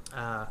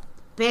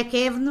 Peck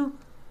Avenue.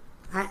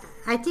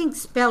 I think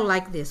spell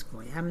like this,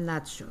 boy. I'm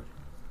not sure.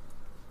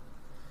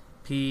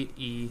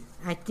 P-E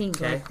I think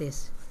Okay. like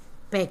this.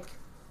 Peck.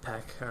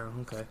 Peck.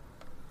 Oh, okay.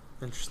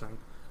 Interesting.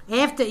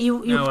 After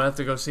you Now I have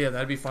to go see it.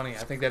 That'd be funny.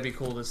 I think that'd be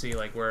cool to see,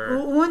 like, where...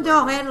 when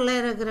where- they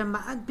had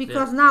grandma,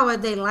 because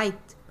nowadays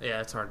light.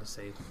 Yeah, it's hard to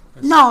see.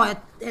 It's- No,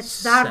 it's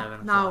 7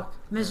 dark now. o'clock,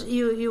 Miss,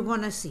 yeah. you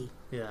gonna see.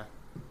 Yeah.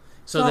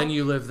 So So- then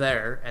you live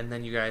there, and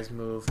then you guys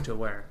move to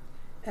where?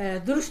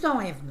 Druston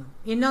Avenue.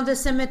 You know the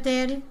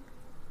cemetery?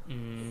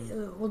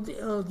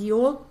 The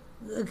old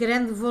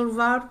Grand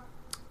Boulevard?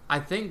 I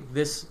think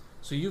this...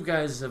 So you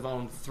guys have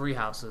owned 3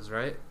 houses,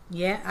 right?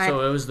 Yeah.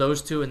 So it was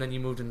those 2, and then you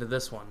moved into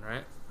this one,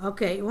 right?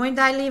 Okay, when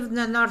I lived in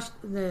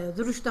the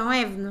Druston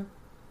Avenue,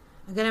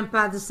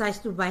 Grandpa decides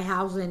to buy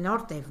house in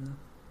North Avenue.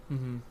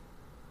 Mm-hmm.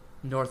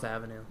 North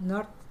Avenue.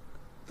 North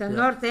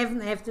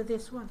Avenue after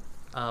this one.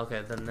 Oh,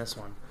 okay, then this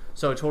one.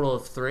 So a total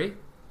of 3?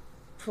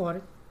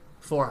 4.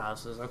 4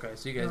 houses. Okay,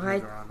 so you guys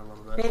Right. moved around a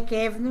little bit. Peck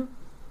Avenue,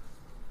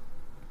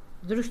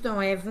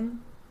 Druston Avenue,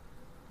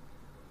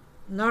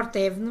 North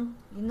Avenue,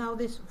 you know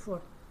this?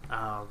 4.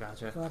 Oh,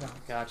 gotcha. 4 hours.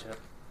 Gotcha.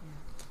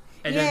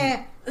 And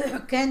then, Yeah,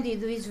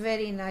 Candido is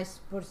very nice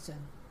person.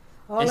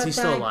 All is the he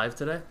time. still alive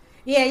today?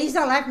 Yeah, he's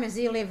alive, but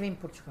he lives in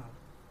Portugal.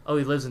 Oh,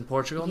 he lives in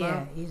Portugal Yeah,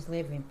 now? he's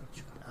living in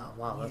Portugal. Oh,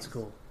 wow, that's Yes.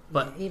 cool.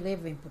 But, Yeah, he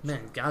lives in Portugal.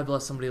 man, God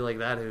bless somebody like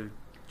that who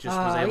just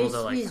Oh, was able he's-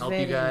 to, like, he's help you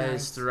very guys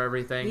nice. through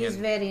everything. He's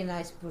And very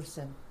nice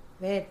person.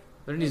 Very,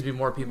 there needs to be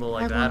more people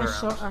like I'm that gonna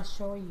around. I'll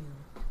show you.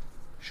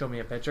 Show me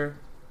a picture.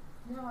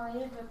 No, I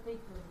have a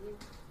paper here.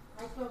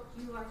 I thought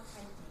you are, I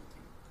think.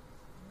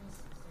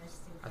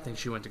 I think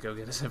she went to go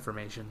get his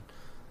information.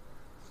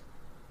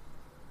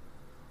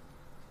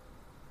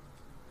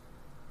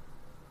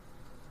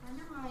 I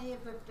know I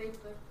have a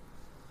paper.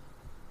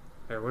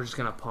 Here, we're just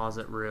going to pause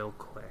it real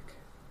quick.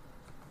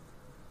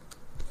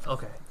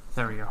 Okay,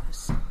 there we go.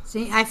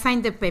 See, I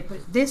find the paper.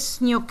 This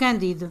Senhor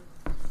Cândido,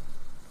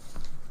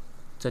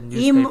 It's a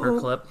newspaper mo-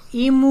 clip.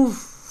 he moved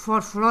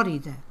for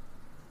Florida.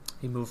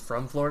 He moved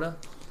from Florida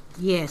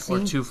Yes, or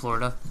he- to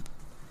Florida.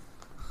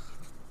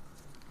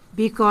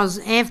 because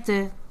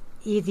after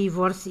he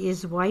divorced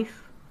his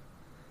wife,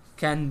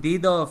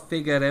 Candido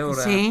Figueroa.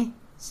 sim,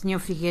 Senhor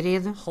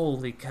Figueiredo,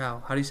 Holy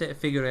cow. How do you say it?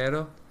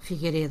 Figueroa?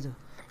 Figueiredo,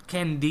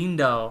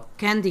 Candido.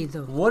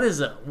 Cândido. What is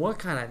it? What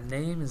kind of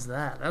name is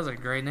that? That was a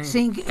great name.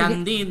 Sim,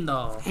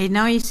 Candido. And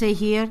now he say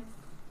here,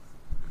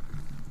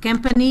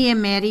 Company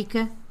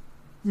America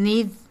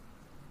need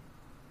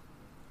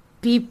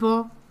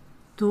people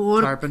to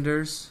work.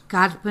 Carpenters.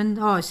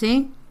 Oh,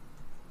 see?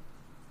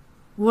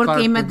 Work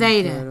in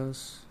Madeira.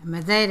 Carpinteros.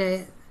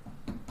 Madeira,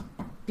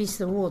 piece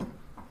of wood.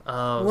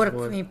 Oh, Work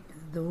wood. in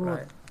the wood.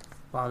 Right.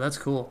 Wow, that's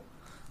cool.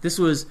 This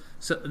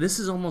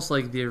is almost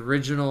like the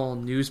original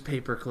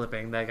newspaper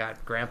clipping that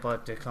got Grandpa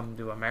to come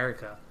to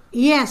America.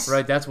 Yes.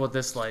 Right, that's what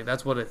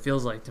that's what it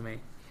feels like to me.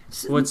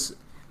 S- What's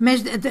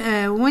Mas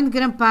when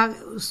Grandpa,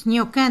 o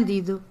Sr.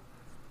 Cândido,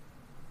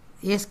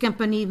 his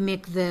company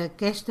make the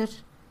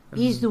casters,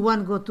 he's the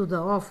one go to the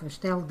office,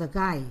 tell the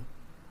guy,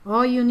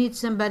 oh, you need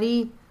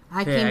somebody,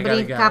 I Hey, can I got a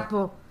bring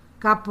guy."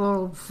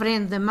 couple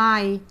friend of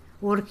mine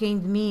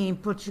working with me in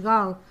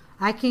Portugal,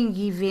 I can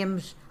give him,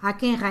 I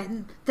can write,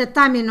 the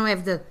time you don't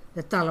have the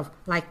telephone,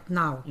 like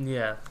now.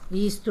 yeah.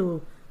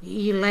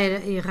 He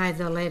write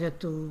a letter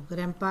to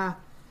Grandpa,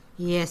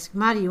 he asked,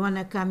 Mario, you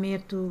wanna come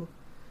here to,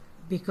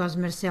 because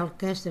Marcel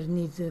Castor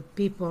needs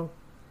people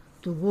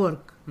to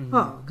work. Mhm.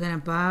 Oh,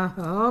 Grandpa,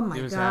 oh my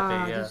He was God,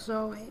 happy, yeah. he's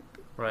so happy.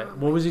 Right.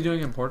 What was he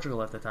doing in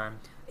Portugal at the time?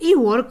 He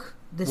work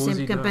the What was same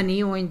he doing?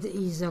 company, and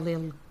he's a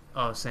little,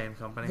 Oh, same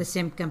company. the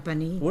same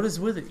company. What is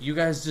with it? You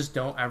guys just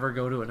don't ever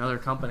go to another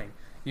company.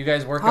 You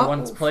guys work Oh, at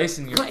one place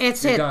and you're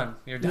it's you're it. done.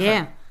 You're done.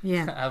 Yeah,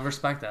 yeah. I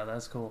respect that.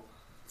 That's cool.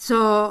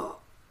 So,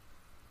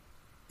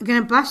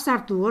 Grandpa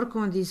start to work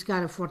when he's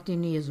got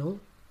 14 years old.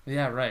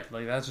 Yeah, right.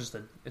 Like that's just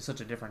it's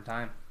such a different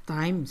time.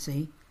 Time,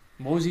 see.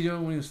 What was he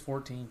doing when he was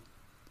 14?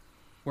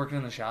 Working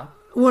in the shop?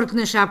 Work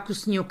na shop com o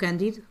Sr.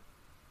 Cândido.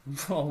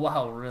 Oh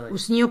wow, really? O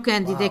Sr.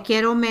 Cândido Wow. é que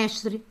era o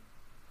mestre.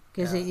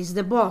 Quer Yeah. dizer, is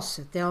the boss.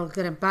 Até o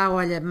Grandpa,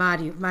 olha,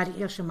 Mário,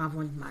 eles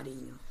chamavam-lhe de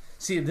Marinho.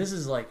 See, this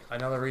is like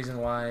another reason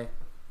why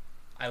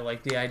I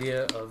like the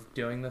idea of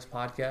doing this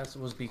podcast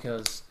was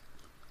because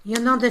You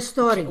know the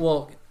story.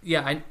 well,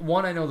 yeah, I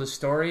know the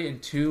story,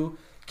 and two,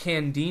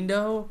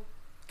 Candido,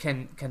 how do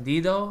you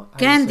say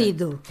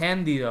Candido. it?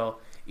 Candido.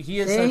 He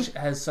is See?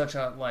 has such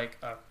a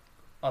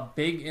a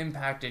big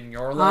impact in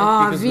your Ah,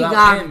 life because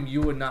without Vigor. him,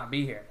 you would not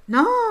be here.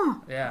 No,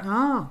 Yeah.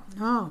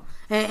 no.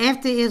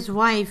 After his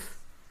wife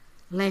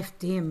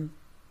left him,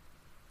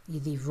 he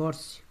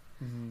divorced.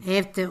 Mhm.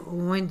 After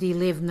when he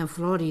lived in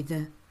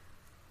Florida,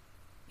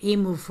 he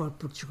moved for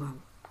Portugal.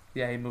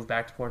 Yeah, he moved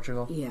back to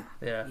Portugal. Yeah,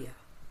 Yeah. yeah.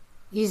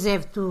 He's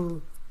have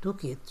two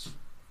kids.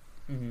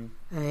 Mm-hmm.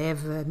 I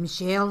have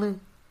Michelle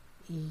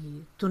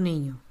e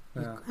Toninho.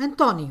 Yeah.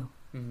 António.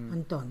 Mm-hmm.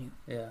 António.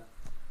 Yeah.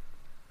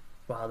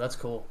 Wow, that's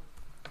cool.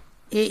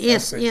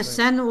 His pretty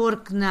son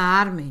work na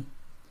army.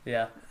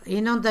 Yeah. You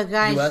know the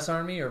guys. U.S.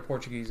 Army or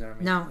Portuguese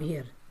Army? No,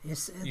 here.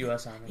 His,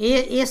 U.S. Army.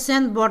 his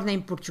son born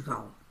in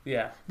Portugal.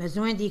 Yeah. Mas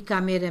when he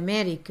come here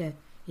America,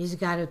 he's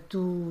got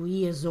 2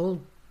 years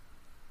old.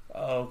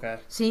 Oh, okay.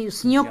 See, o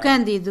Sr. Yeah.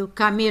 Cândido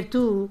come here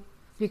too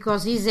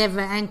because he's have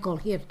an uncle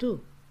here too.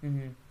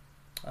 Mm-hmm.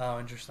 Oh,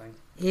 interesting.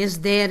 His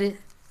their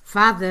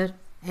father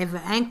have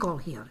an uncle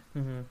here.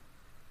 Mm-hmm.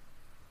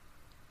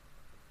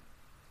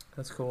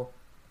 That's cool.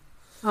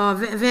 Oh,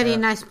 very Yeah.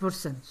 nice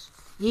persons.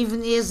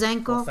 Even his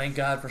uncle. Well, thank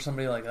God for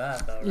somebody like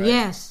that, though, right?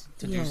 Yes.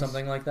 To yes. do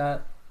something like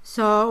that.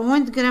 So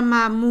when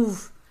Grandma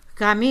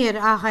come here,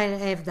 I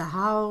have the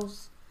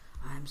house.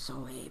 I'm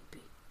so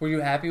happy. Were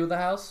you happy with the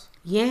house?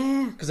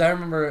 Yeah. Because I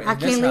remember I in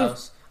this can't leave.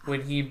 house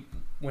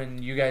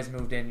when you guys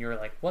moved in, you were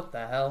like, "What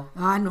the hell?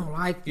 I don't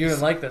like You this.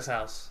 didn't like this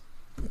house."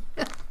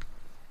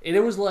 It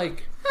was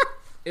like,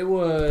 it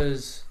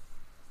was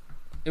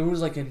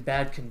like in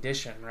bad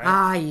condition, right?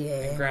 Ah, And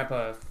yeah.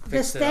 Grandpa The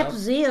fixed it up.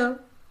 steps here.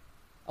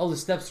 Oh, the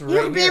steps are You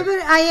right remember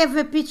here. I have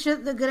a picture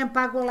the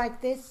Grandpa go like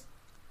this?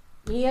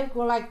 Here,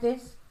 go like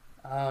this?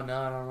 Oh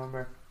no, I don't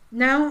remember.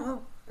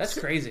 No. That's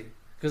crazy.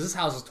 Because this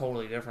house is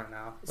totally different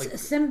now. Like,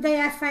 Someday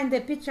I find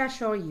the picture, I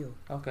show you.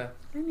 okay.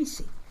 Let me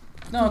see.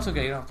 No, it's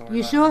okay. You don't have to worry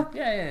You about sure? it.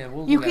 Yeah.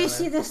 We'll You look can at it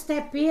see later. the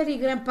step here. Your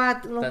Grandpa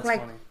look That's like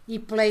funny. he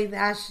played.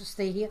 I should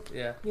stay here.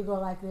 Yeah, You go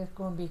like this,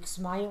 go and big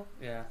smile.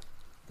 yeah.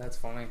 That's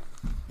funny.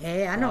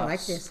 Yeah, I don't Wow.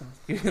 like this one.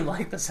 You didn't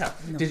like this house.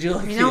 No. Did you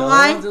like You the know other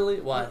why? ones?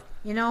 Elite? Why?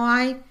 You know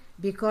why?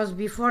 Because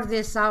before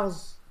this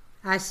house,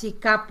 I see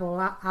couple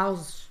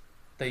house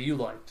That you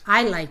liked.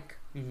 I like.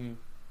 Mm-hmm.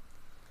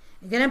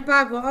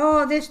 Grandpa go,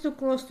 oh, that's too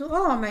close to.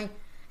 Oh, man,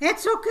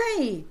 that's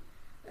okay.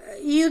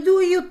 You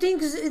do your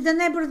things, the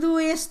neighbor do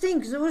his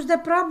things. What's the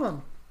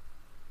problem?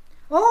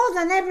 Oh,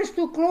 the neighbor's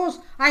too close.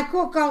 I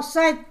cook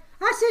outside.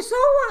 I say, so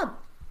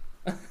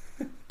what?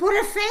 Put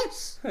a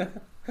fence.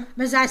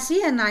 But I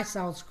see a nice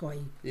house, Koi.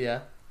 Yeah,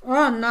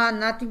 Oh, no,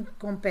 nothing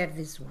compared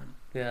this one.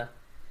 yeah.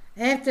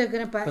 After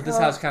Grandpa. But this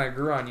oh, house kind of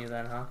grew on you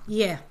then, huh?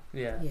 Yeah,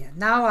 Yeah. yeah.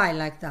 Now I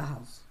like the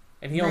house.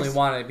 And he only Nice.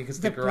 wanted it because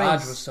the The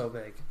garage place. was so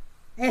big.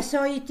 That's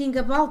all you think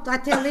about. I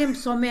tell him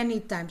so many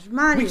times,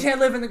 Mario, We can't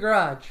live in the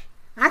garage.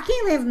 I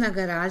can't live na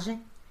garagem.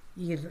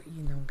 You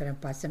know,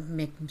 Grandpa sempre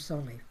make me so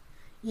live.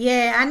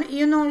 Yeah,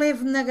 you don't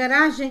live na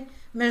garagem,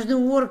 mas no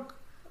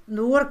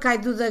work I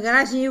do the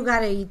garage, you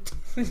gotta eat.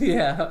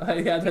 yeah,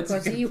 that's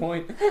Because a good you-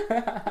 point.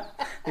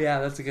 Yeah,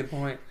 that's a good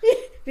point.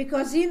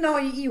 Because you know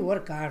you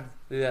work hard.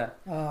 Yeah,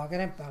 Oh,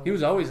 Grandpa. he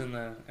was always in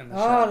the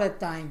all shop. the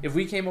time. If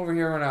we came over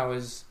here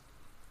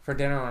for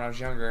dinner when I was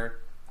younger,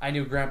 I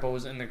knew Grandpa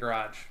was in the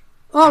garage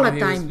All I the mean,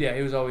 time.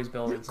 He was always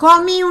building. Call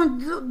something. me When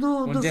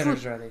do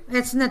dinner's food. ready.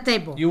 It's na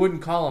table. You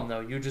wouldn't call him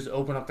though. You just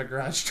open up the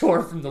garage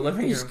door from the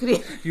living room.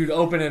 Escreve. You'd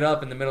open it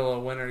up in the middle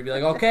of winter. You'd be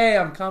like, "Okay,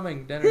 I'm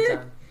coming. Dinner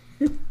time."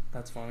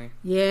 That's funny.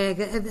 Yeah,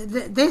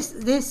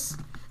 this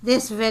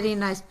very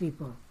nice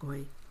people,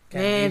 Koi.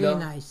 Very Candido?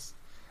 nice.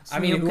 I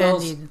mean, Senor who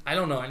else? Candido. I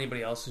don't know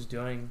anybody else who's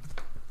doing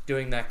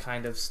that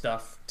kind of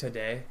stuff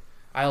today.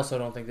 I also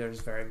don't think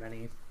there's very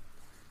many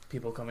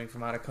people coming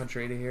from out of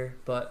country to here,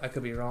 but I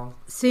could be wrong.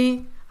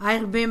 See, I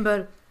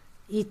remember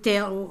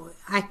when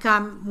I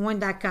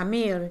come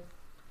here,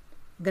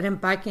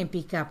 Grandpa can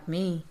pick up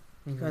me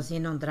because he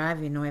don't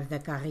drive, he don't have the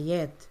car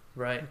yet.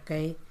 Right.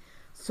 Okay,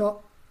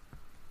 so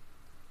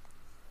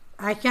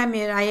I come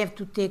here. I have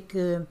to take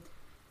to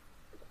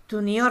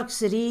New York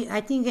City.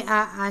 I think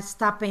I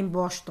stop in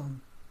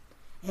Boston.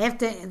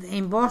 After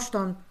in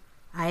Boston,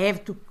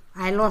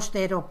 I lost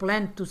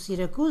aeroplane to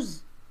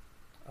Syracuse,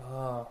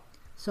 Oh.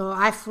 so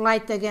I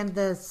flight again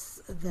the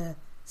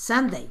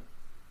Sunday.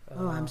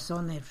 Oh, I'm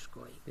so nervous,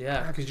 Koi.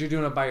 Yeah, because you're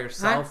doing it by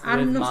yourself I'm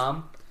with not-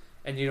 mom,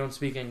 and you don't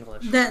speak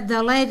English.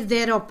 The lady do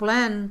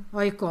aeroplane, how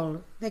you call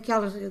it?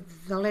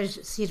 The lady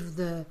serve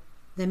the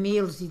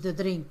meals e the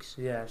drinks.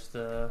 Yeah, it's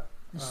the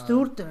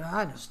Steward,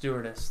 I don't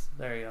stewardess.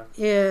 There you go.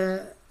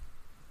 know.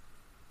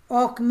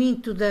 Walk me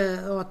to the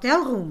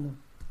hotel room.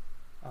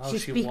 Oh, she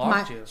speak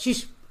walked you.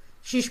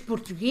 She's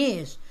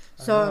Portuguese.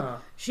 So Ah.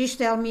 she's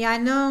tell me, I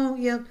know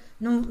you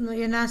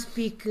não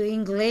speak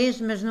English,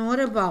 mas não what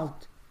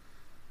about.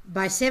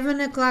 By 7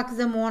 o'clock in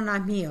the morning,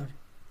 I'm here.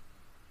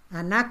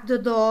 I knock the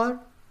door.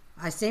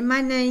 I say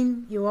my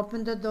name. You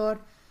open the door.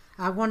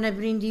 I want to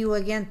bring you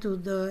again to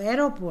the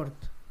airport.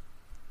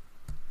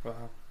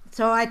 Wow.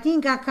 So I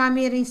think I come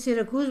here in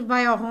Syracuse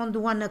by around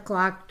 1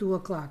 o'clock, 2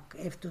 o'clock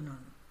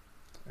afternoon.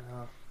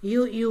 Oh.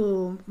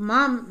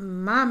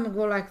 Mom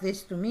go like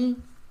this to me.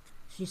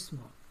 She's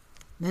small.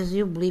 Mas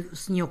you believe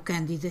Senor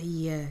Cândido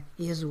e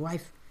his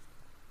wife.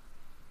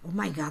 Oh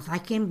my God, I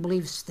can't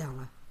believe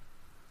Stella.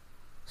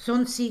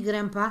 Son see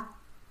Grandpa.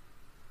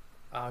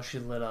 Oh, she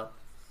lit up.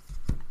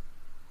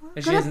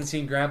 And she hasn't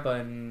seen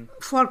Grandpa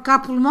For a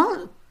couple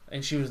months,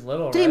 and she was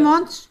little, 3 right?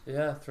 months.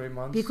 Yeah, 3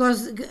 months.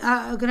 Because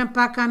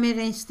Grandpa come here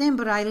in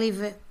September, I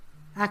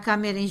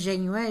come here in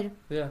January.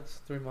 Yeah, it's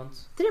 3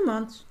 months. 3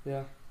 months.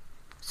 Yeah.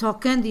 So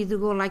Cândido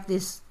go like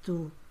this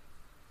to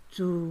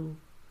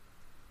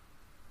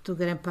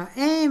Grandpa.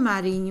 Hey,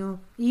 Marinho,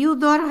 you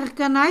don't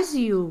recognize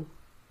you.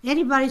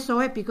 Everybody's so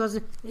happy because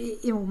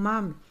your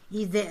mom,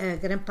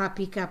 Grandpa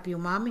pick up your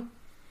mommy.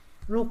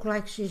 Look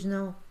like she's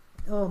no.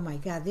 Oh my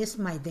God, this is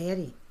my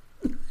daddy.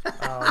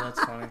 Oh, that's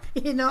funny.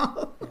 You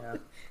know, Yeah,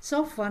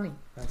 so funny.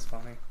 that's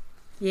funny.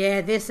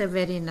 Yeah, this is a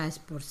very nice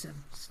person,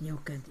 Senor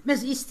Cândido. But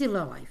he's still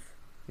alive.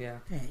 Yeah.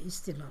 Yeah, he's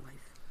still alive.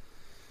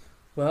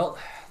 Well,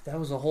 that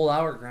was a whole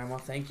hour, Grandma.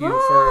 Thank you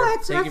Oh,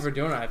 thank you for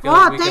doing it. I feel Oh,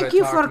 like we thank could've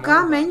you talked for more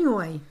coming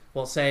about- anyway.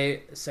 Well,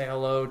 say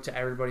hello to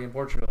everybody in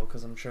Portugal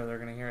because I'm sure they're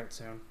going to hear it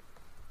soon.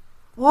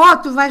 Oh,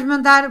 tu vais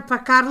mandar para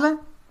Carla?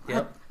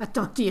 Yep.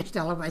 Então tia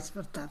Estela vai se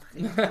fartar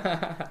de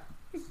rir.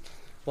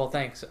 Well,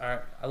 thanks. All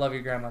right. I love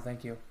you, Grandma.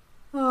 Thank you.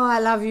 Oh, I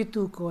love you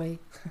too, Koi.